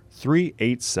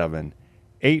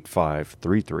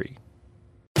 844-387-8533.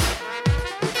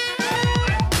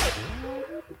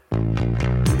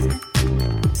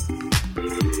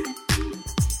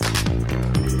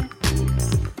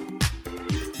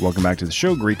 Welcome back to the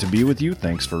show. Great to be with you.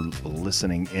 Thanks for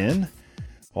listening in.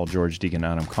 Paul George, Deacon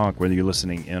Adam Conk. Whether you're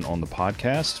listening in on the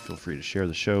podcast, feel free to share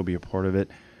the show, be a part of it,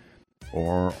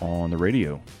 or on the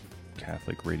radio,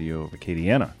 Catholic Radio of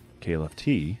Acadiana,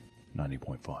 KLFT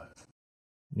 90.5.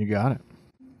 You got it.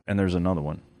 And there's another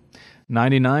one.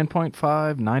 99.5,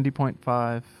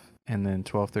 90.5, and then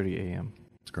 12:30 a.m.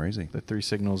 It's crazy. The 3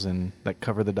 signals that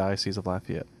cover the Diocese of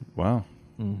Lafayette. Wow.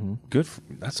 Mm-hmm. Good.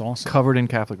 That's awesome. Covered in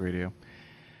Catholic radio,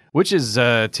 which is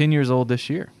 10 years old this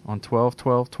year. On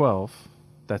 12/12/12,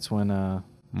 that's when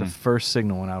the first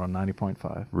signal went out on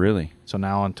 90.5. Really? So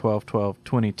now on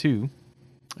 12/12/22,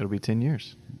 it'll be 10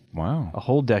 years. Wow. A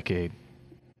whole decade.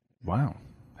 Wow.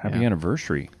 Happy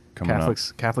anniversary coming up.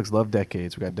 Catholics love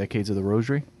decades. We got decades of the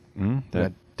Rosary. We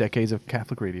got decades of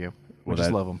Catholic radio. We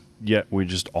just love them. Yeah, we're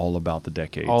just all about the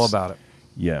decades. All about it.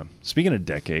 Yeah. Speaking of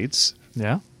decades,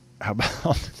 yeah. How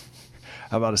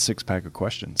about a 6-pack of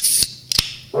questions?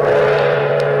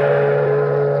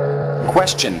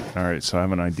 Question. All right, so I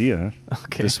have an idea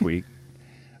this week.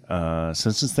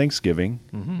 Since it's Thanksgiving,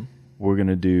 we're going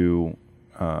to do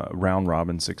round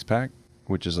robin 6-pack,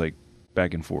 which is like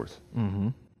back and forth. Mm-hmm.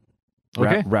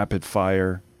 Okay. Rapid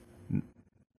fire.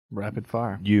 Rapid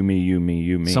fire. You, me, you, me,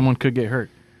 you, me. Someone could get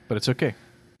hurt, but it's okay.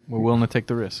 We're willing to take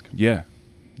the risk. Yeah.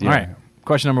 All right.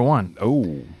 Question number 1.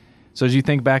 Oh. So as you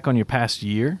think back on your past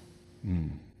year,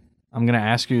 I'm going to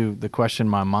ask you the question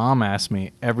my mom asked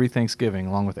me every Thanksgiving,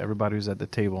 along with everybody who's at the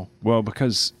table. Well,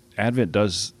 because Advent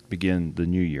does begin the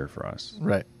new year for us.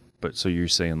 Right. But so you're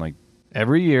saying like...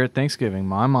 Every year at Thanksgiving,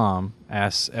 my mom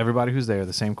asks everybody who's there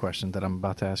the same question that I'm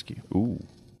about to ask you. Ooh.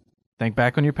 Think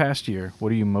back on your past year.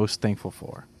 What are you most thankful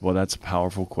for? Well, that's a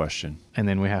powerful question. And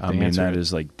then we have to answer it. I mean, that is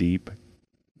is like deep.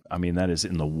 I mean, that is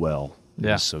in the well.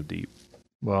 Yeah. It's so deep.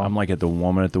 Well, I'm like at the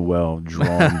woman at the well,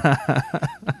 drawn.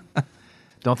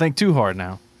 Don't think too hard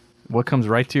now. What comes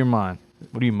right to your mind?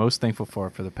 What are you most thankful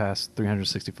for the past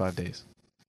 365 days?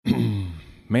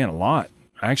 Man, a lot.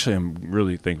 Actually, I'm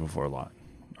really thankful for a lot.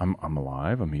 I'm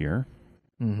alive. I'm here.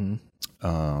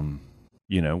 Mm-hmm.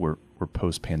 You know, we're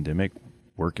post-pandemic.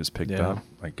 Work has picked up.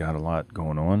 I got a lot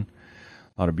going on.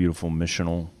 A lot of beautiful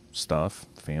missional stuff.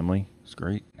 Family is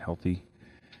great, healthy.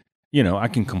 You know, I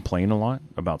can complain a lot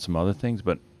about some other things,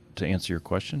 but to answer your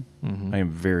question, I am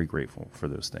very grateful for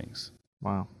those things.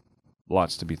 Wow.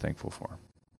 Lots to be thankful for.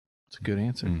 It's a good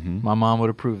answer. Mm-hmm. My mom would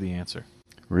approve the answer.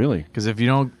 Really? Because if you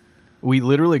don't, we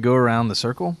literally go around the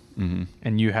circle,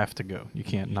 and you have to go. You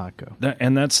can't not go.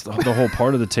 And that's the whole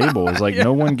part of the table is like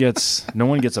no one gets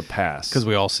a pass. Because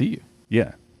we all see you.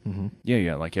 Yeah. Mm-hmm.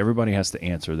 Yeah. Like everybody has to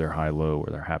answer their high, low,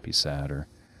 or their happy, sad, or...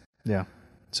 Yeah.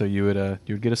 So you would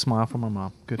get a smile from my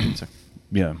mom. Good answer.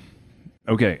 Yeah.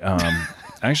 Okay.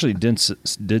 I actually did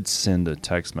send a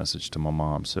text message to my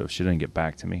mom, so if she didn't get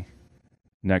back to me,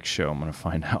 next show I'm going to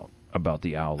find out about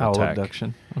the owl attack.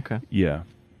 Abduction. Okay. Yeah.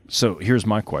 So here's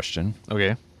my question.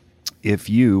 Okay. If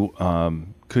you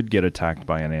could get attacked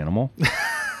by an animal,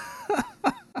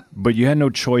 but you had no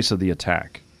choice of the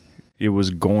attack, it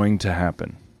was going to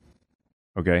happen.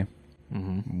 Okay.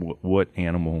 Mm-hmm. What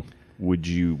animal would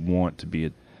you want to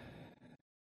be?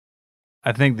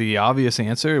 I think the obvious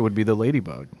answer would be the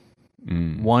ladybug.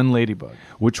 One ladybug.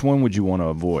 Which one would you want to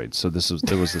avoid? So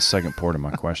that was the second part of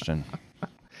my question.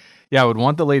 Yeah, I would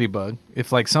want the ladybug.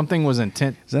 If like something was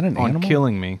intent on animal?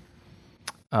 Killing me,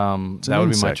 that would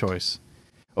be my choice.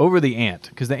 Over the ant,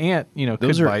 because the ant, could bite me.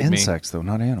 Those are insects, though,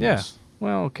 not animals. Yeah.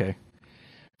 Well, okay.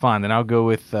 Fine, then I'll go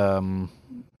with a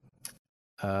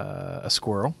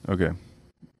squirrel. Okay.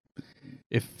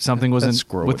 If something was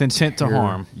with intent to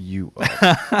harm. You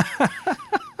up.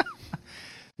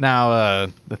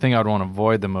 Now, the thing I would want to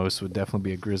avoid the most would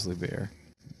definitely be a grizzly bear.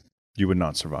 You would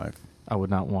not survive. I would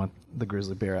not want the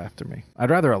grizzly bear after me. I'd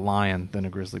rather a lion than a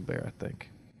grizzly bear, I think.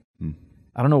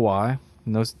 I don't know why.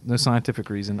 No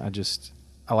scientific reason.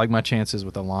 I like my chances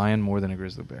with a lion more than a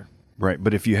grizzly bear. Right,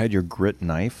 but if you had your grit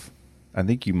knife, I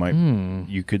think you might.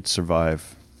 You could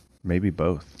survive maybe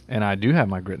both. And I do have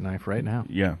my grit knife right now.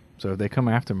 Yeah. So if they come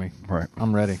after me, right,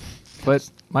 I'm ready. But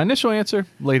my initial answer,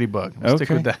 ladybug. I'll stick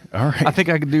with that. All right. I think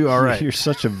I could do all right. You're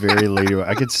such a very ladybug.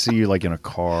 I could see you like in a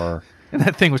car. And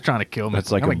that thing was trying to kill me.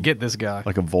 That's like I'm going to get this guy.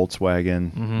 Like a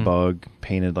Volkswagen bug,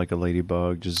 painted like a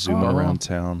ladybug, just zooming around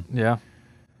town. Yeah.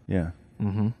 Yeah.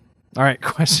 Mm-hmm. All right,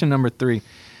 question number 3.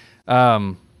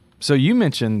 So you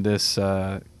mentioned this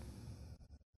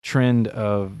trend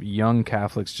of young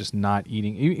Catholics just not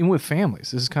eating, even with families.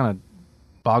 This is kind of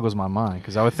boggles my mind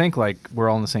because I would think like we're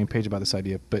all on the same page about this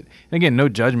idea. But again, no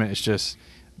judgment. It's just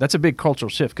that's a big cultural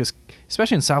shift because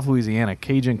especially in South Louisiana,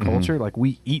 Cajun culture, like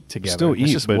we eat together. Still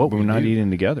eat, but we're not eating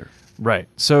together. Right.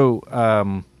 So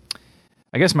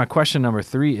I guess my question number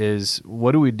 3 is,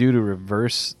 what do we do to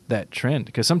reverse that trend?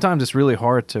 Because sometimes it's really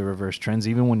hard to reverse trends,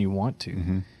 even when you want to.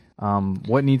 Mm-hmm.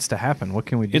 What needs to happen? What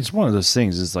can we do? It's one of those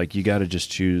things. Is like you got to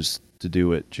just choose to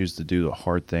do it. Choose to do the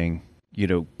hard thing.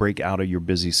 Break out of your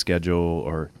busy schedule,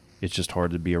 or it's just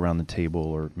hard to be around the table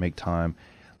or make time.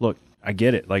 Look, I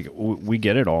get it. Like we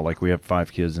get it all. Like we have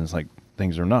 5 kids, and it's like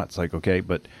things are nuts. Like okay,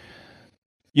 but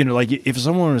like if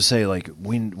someone were to say like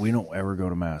we don't ever go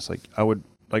to mass, like I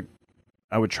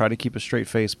would try to keep a straight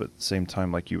face, but at the same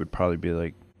time, like you would probably be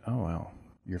like, oh wow,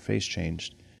 your face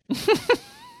changed.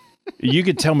 You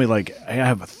could tell me like I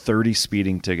have 30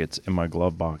 speeding tickets in my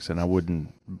glove box, and I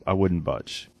wouldn't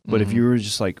budge. But if you were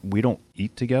just like, we don't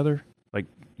eat together, like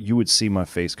you would see my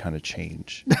face kind of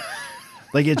change.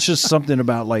 Like it's just something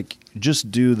about like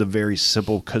just do the very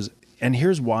simple. And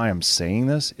here's why I'm saying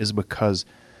this is because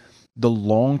the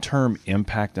long-term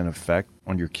impact and effect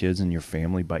on your kids and your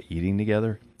family by eating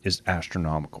together is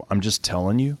astronomical. I'm just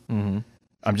telling you. Mm-hmm.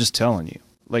 I'm just telling you.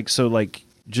 Like so, like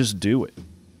just do it.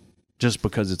 Just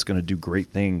because it's going to do great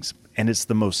things, and it's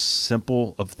the most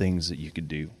simple of things that you could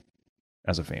do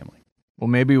as a family. Well,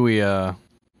 maybe we.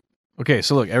 Okay,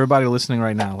 so look, everybody listening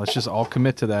right now, let's just all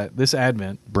commit to that. This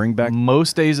Advent, bring back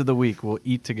most days of the week. We'll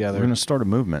eat together. We're going to start a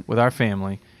movement with our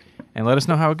family, and let us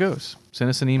know how it goes. Send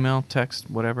us an email, text,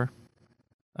 whatever.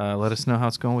 Let us know how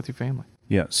it's going with your family.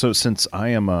 Yeah. So since I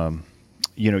am,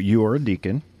 you are a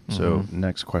deacon. So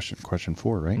next question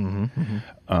 4, right?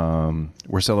 Mm-hmm.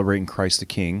 We're celebrating Christ the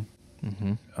King.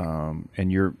 Mm-hmm.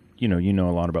 And you know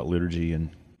a lot about liturgy and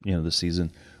the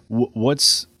season.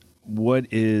 What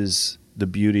is the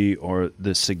beauty or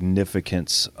the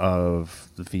significance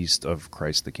of the feast of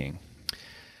Christ the King?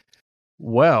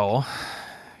 Well,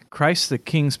 Christ the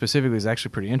King specifically is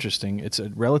actually pretty interesting. It's a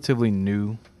relatively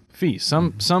new feast.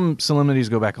 Some solemnities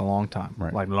go back a long time,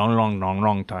 right. Like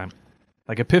long time.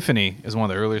 Like Epiphany is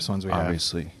one of the earliest ones we have.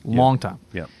 Obviously, long time.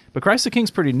 Yeah. But Christ the King's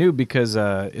pretty new because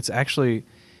it's actually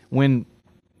when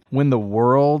the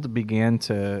world began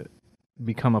to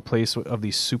become a place of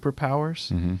these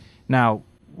superpowers. Mm-hmm. Now,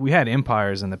 we had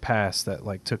empires in the past that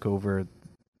like took over,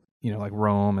 like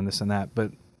Rome and this and that.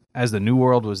 But as the New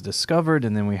World was discovered,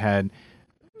 and then we had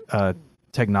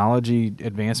technology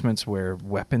advancements where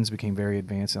weapons became very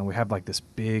advanced, and we have like this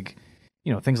big,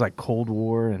 things like Cold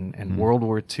War and World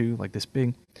War II, like this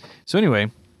big. So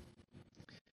anyway,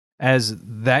 as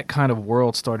that kind of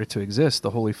world started to exist,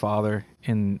 the Holy Father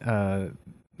in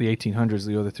the 1800s,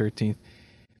 Leo the 13th,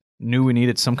 knew we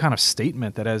needed some kind of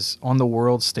statement that as on the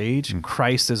world stage,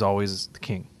 Christ is always the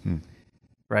king.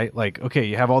 Right? Like, okay,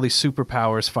 you have all these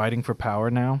superpowers fighting for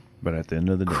power now. But at the end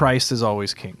of the day, Christ is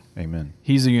always king. Amen.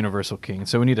 He's a universal king.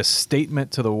 So we need a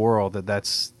statement to the world that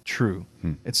that's true.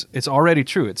 It's already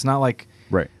true. It's not like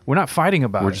we're not fighting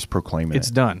about it. We're just proclaiming it.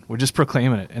 It's done. We're just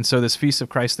proclaiming it. And so this Feast of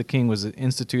Christ the King was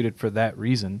instituted for that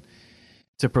reason,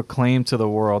 to proclaim to the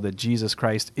world that Jesus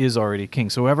Christ is already king.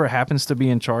 So whoever happens to be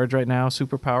in charge right now,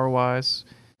 superpower-wise,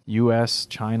 U.S.,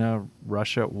 China,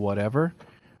 Russia, whatever,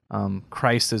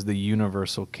 Christ is the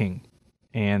universal king.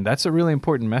 And that's a really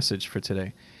important message for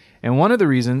today. And one of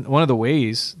the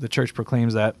ways the church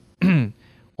proclaims that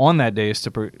on that day is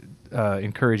to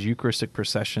encourage Eucharistic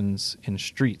processions in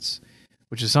streets,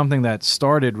 which is something that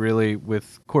started really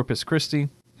with Corpus Christi.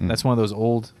 That's one of those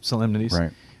old solemnities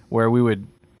where we would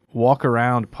walk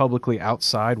around publicly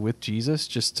outside with Jesus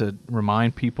just to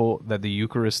remind people that the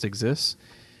Eucharist exists.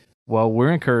 Well,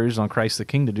 we're encouraged on Christ the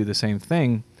King to do the same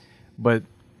thing, but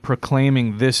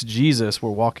proclaiming this Jesus we're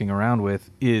walking around with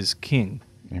is King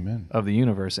of the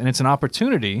universe. And it's an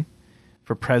opportunity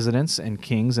for presidents and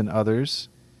kings and others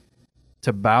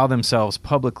to bow themselves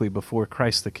publicly before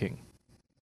Christ the King.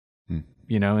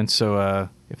 And so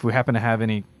if we happen to have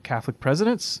any Catholic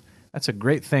presidents, that's a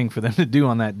great thing for them to do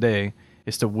on that day,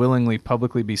 is to willingly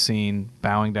publicly be seen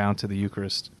bowing down to the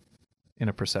Eucharist in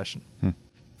a procession.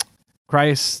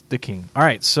 Christ the King. All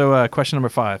right, so question number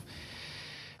 5.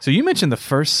 So you mentioned the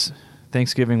first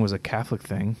Thanksgiving was a Catholic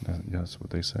thing. Yeah, that's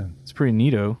what they said. It's pretty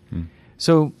neato.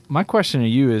 So my question to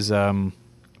you is,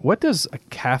 what does a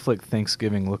Catholic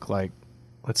Thanksgiving look like,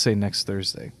 let's say next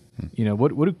Thursday?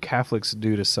 What do Catholics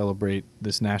do to celebrate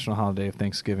this national holiday of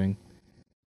Thanksgiving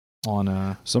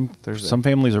on Thursday? Some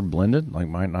families are blended. Like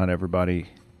not everybody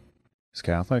is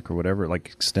Catholic or whatever, like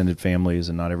extended families,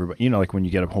 and not everybody, like when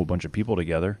you get a whole bunch of people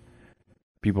together,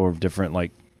 people have different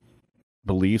like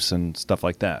beliefs and stuff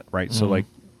like that, right? So like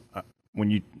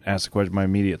when you asked the question, my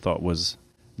immediate thought was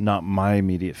not my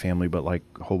immediate family, but like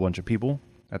a whole bunch of people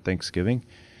at Thanksgiving.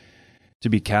 To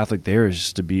be Catholic there is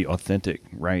just to be authentic,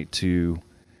 right? To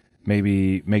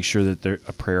maybe make sure that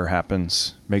a prayer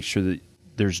happens, make sure that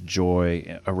there's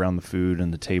joy around the food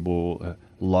and the table,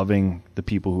 loving the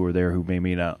people who are there who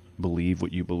may not believe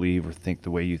what you believe or think the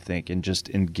way you think, and just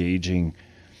engaging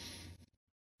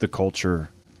the culture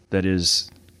that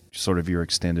is sort of your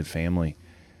extended family.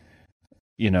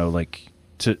 Like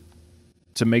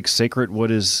to make sacred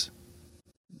what is,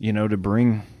 to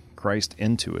bring Christ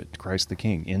into it, Christ the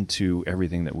King, into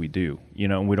everything that we do.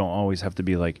 And we don't always have to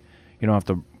be like, you don't have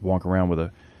to walk around with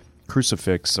a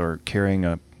crucifix or carrying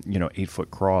a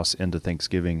 8-foot cross into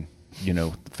Thanksgiving,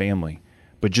 family,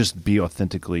 but just be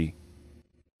authentically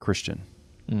Christian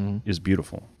is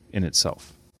beautiful in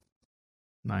itself.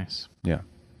 Nice. Yeah.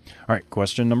 All right,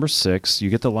 question number 6. You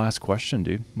get the last question,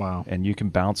 dude. Wow. And you can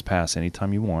bounce pass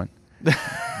anytime you want,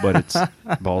 but it's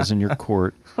balls in your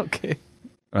court. Okay.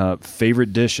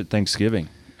 Favorite dish at Thanksgiving?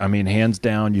 I mean, hands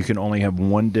down, you can only have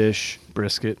one dish.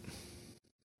 Brisket.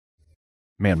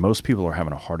 Man, most people are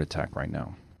having a heart attack right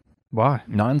now. Why?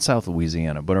 Not in South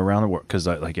Louisiana, but around the world, because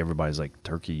like everybody's like,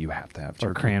 turkey, you have to have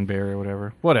turkey. Or cranberry or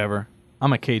whatever. Whatever.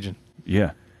 I'm a Cajun.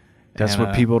 Yeah. That's And,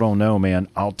 what people don't know, man.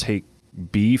 I'll take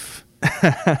beef,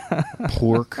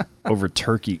 pork over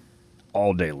turkey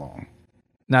all day long.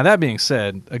 Now, that being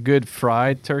said, a good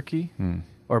fried turkey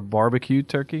or barbecued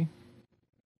turkey,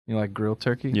 like grilled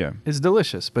turkey, yeah, is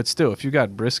delicious. But still, if you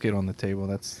got brisket on the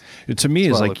table, to me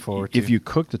is like if to. you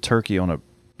cook the turkey on a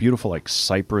beautiful like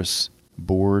cypress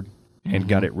board and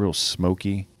got it real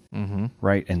smoky,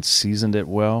 right, and seasoned it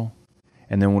well,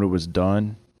 and then when it was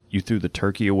done, you threw the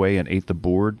turkey away and ate the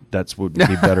board. That's would be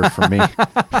better for me.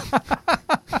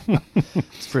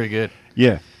 It's pretty good.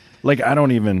 Yeah, like I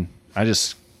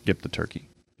just skip the turkey.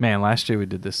 Man, last year we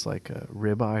did this like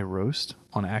ribeye roast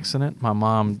on accident. My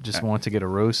mom just wanted to get a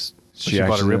roast. So she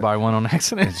bought a ribeye one on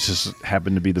accident. It just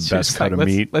happened to be the best cut like, of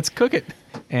meat. Let's cook it.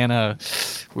 And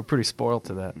we're pretty spoiled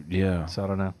to that. Yeah. So I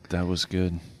don't know. That was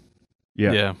good.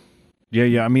 Yeah.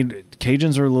 Yeah. I mean,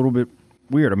 Cajuns are a little bit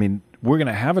weird. I mean, we're going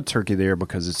to have a turkey there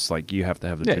because it's like you have to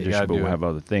have the tradition, but we'll have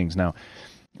other things. Now,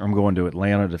 I'm going to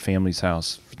Atlanta to family's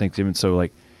house for Thanksgiving. So,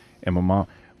 like, and my mom,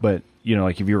 but,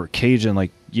 like if you're a Cajun,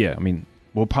 like, yeah, I mean,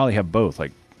 we'll probably have both.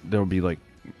 Like, there'll be like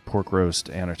pork roast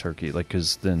and a turkey, like,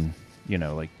 because then,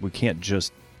 like we can't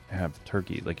just have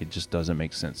turkey. Like, it just doesn't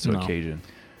make sense to a Cajun.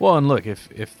 Well, and look, if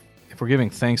we're giving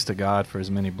thanks to God for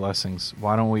His many blessings,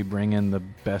 why don't we bring in the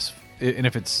best? And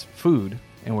if it's food,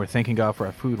 and we're thanking God for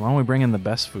our food, why don't we bring in the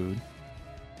best food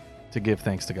to give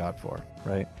thanks to God for?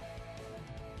 Right?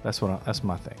 That's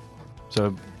my thing.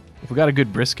 So, if we got a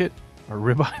good brisket or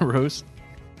ribeye roast,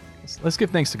 let's give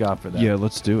thanks to God for that. Yeah,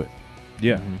 let's do it.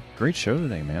 Yeah, great show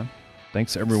today, man.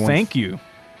 Thanks everyone. Thank you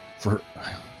for.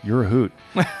 You're a hoot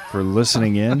for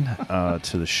listening in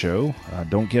to the show.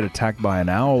 Don't get attacked by an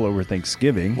owl over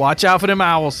Thanksgiving. Watch out for them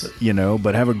owls.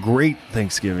 But have a great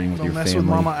Thanksgiving with your family. Don't mess with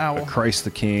Mama Owl. Christ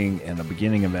the King and the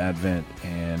beginning of Advent,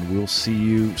 and we'll see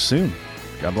you soon.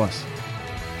 God bless.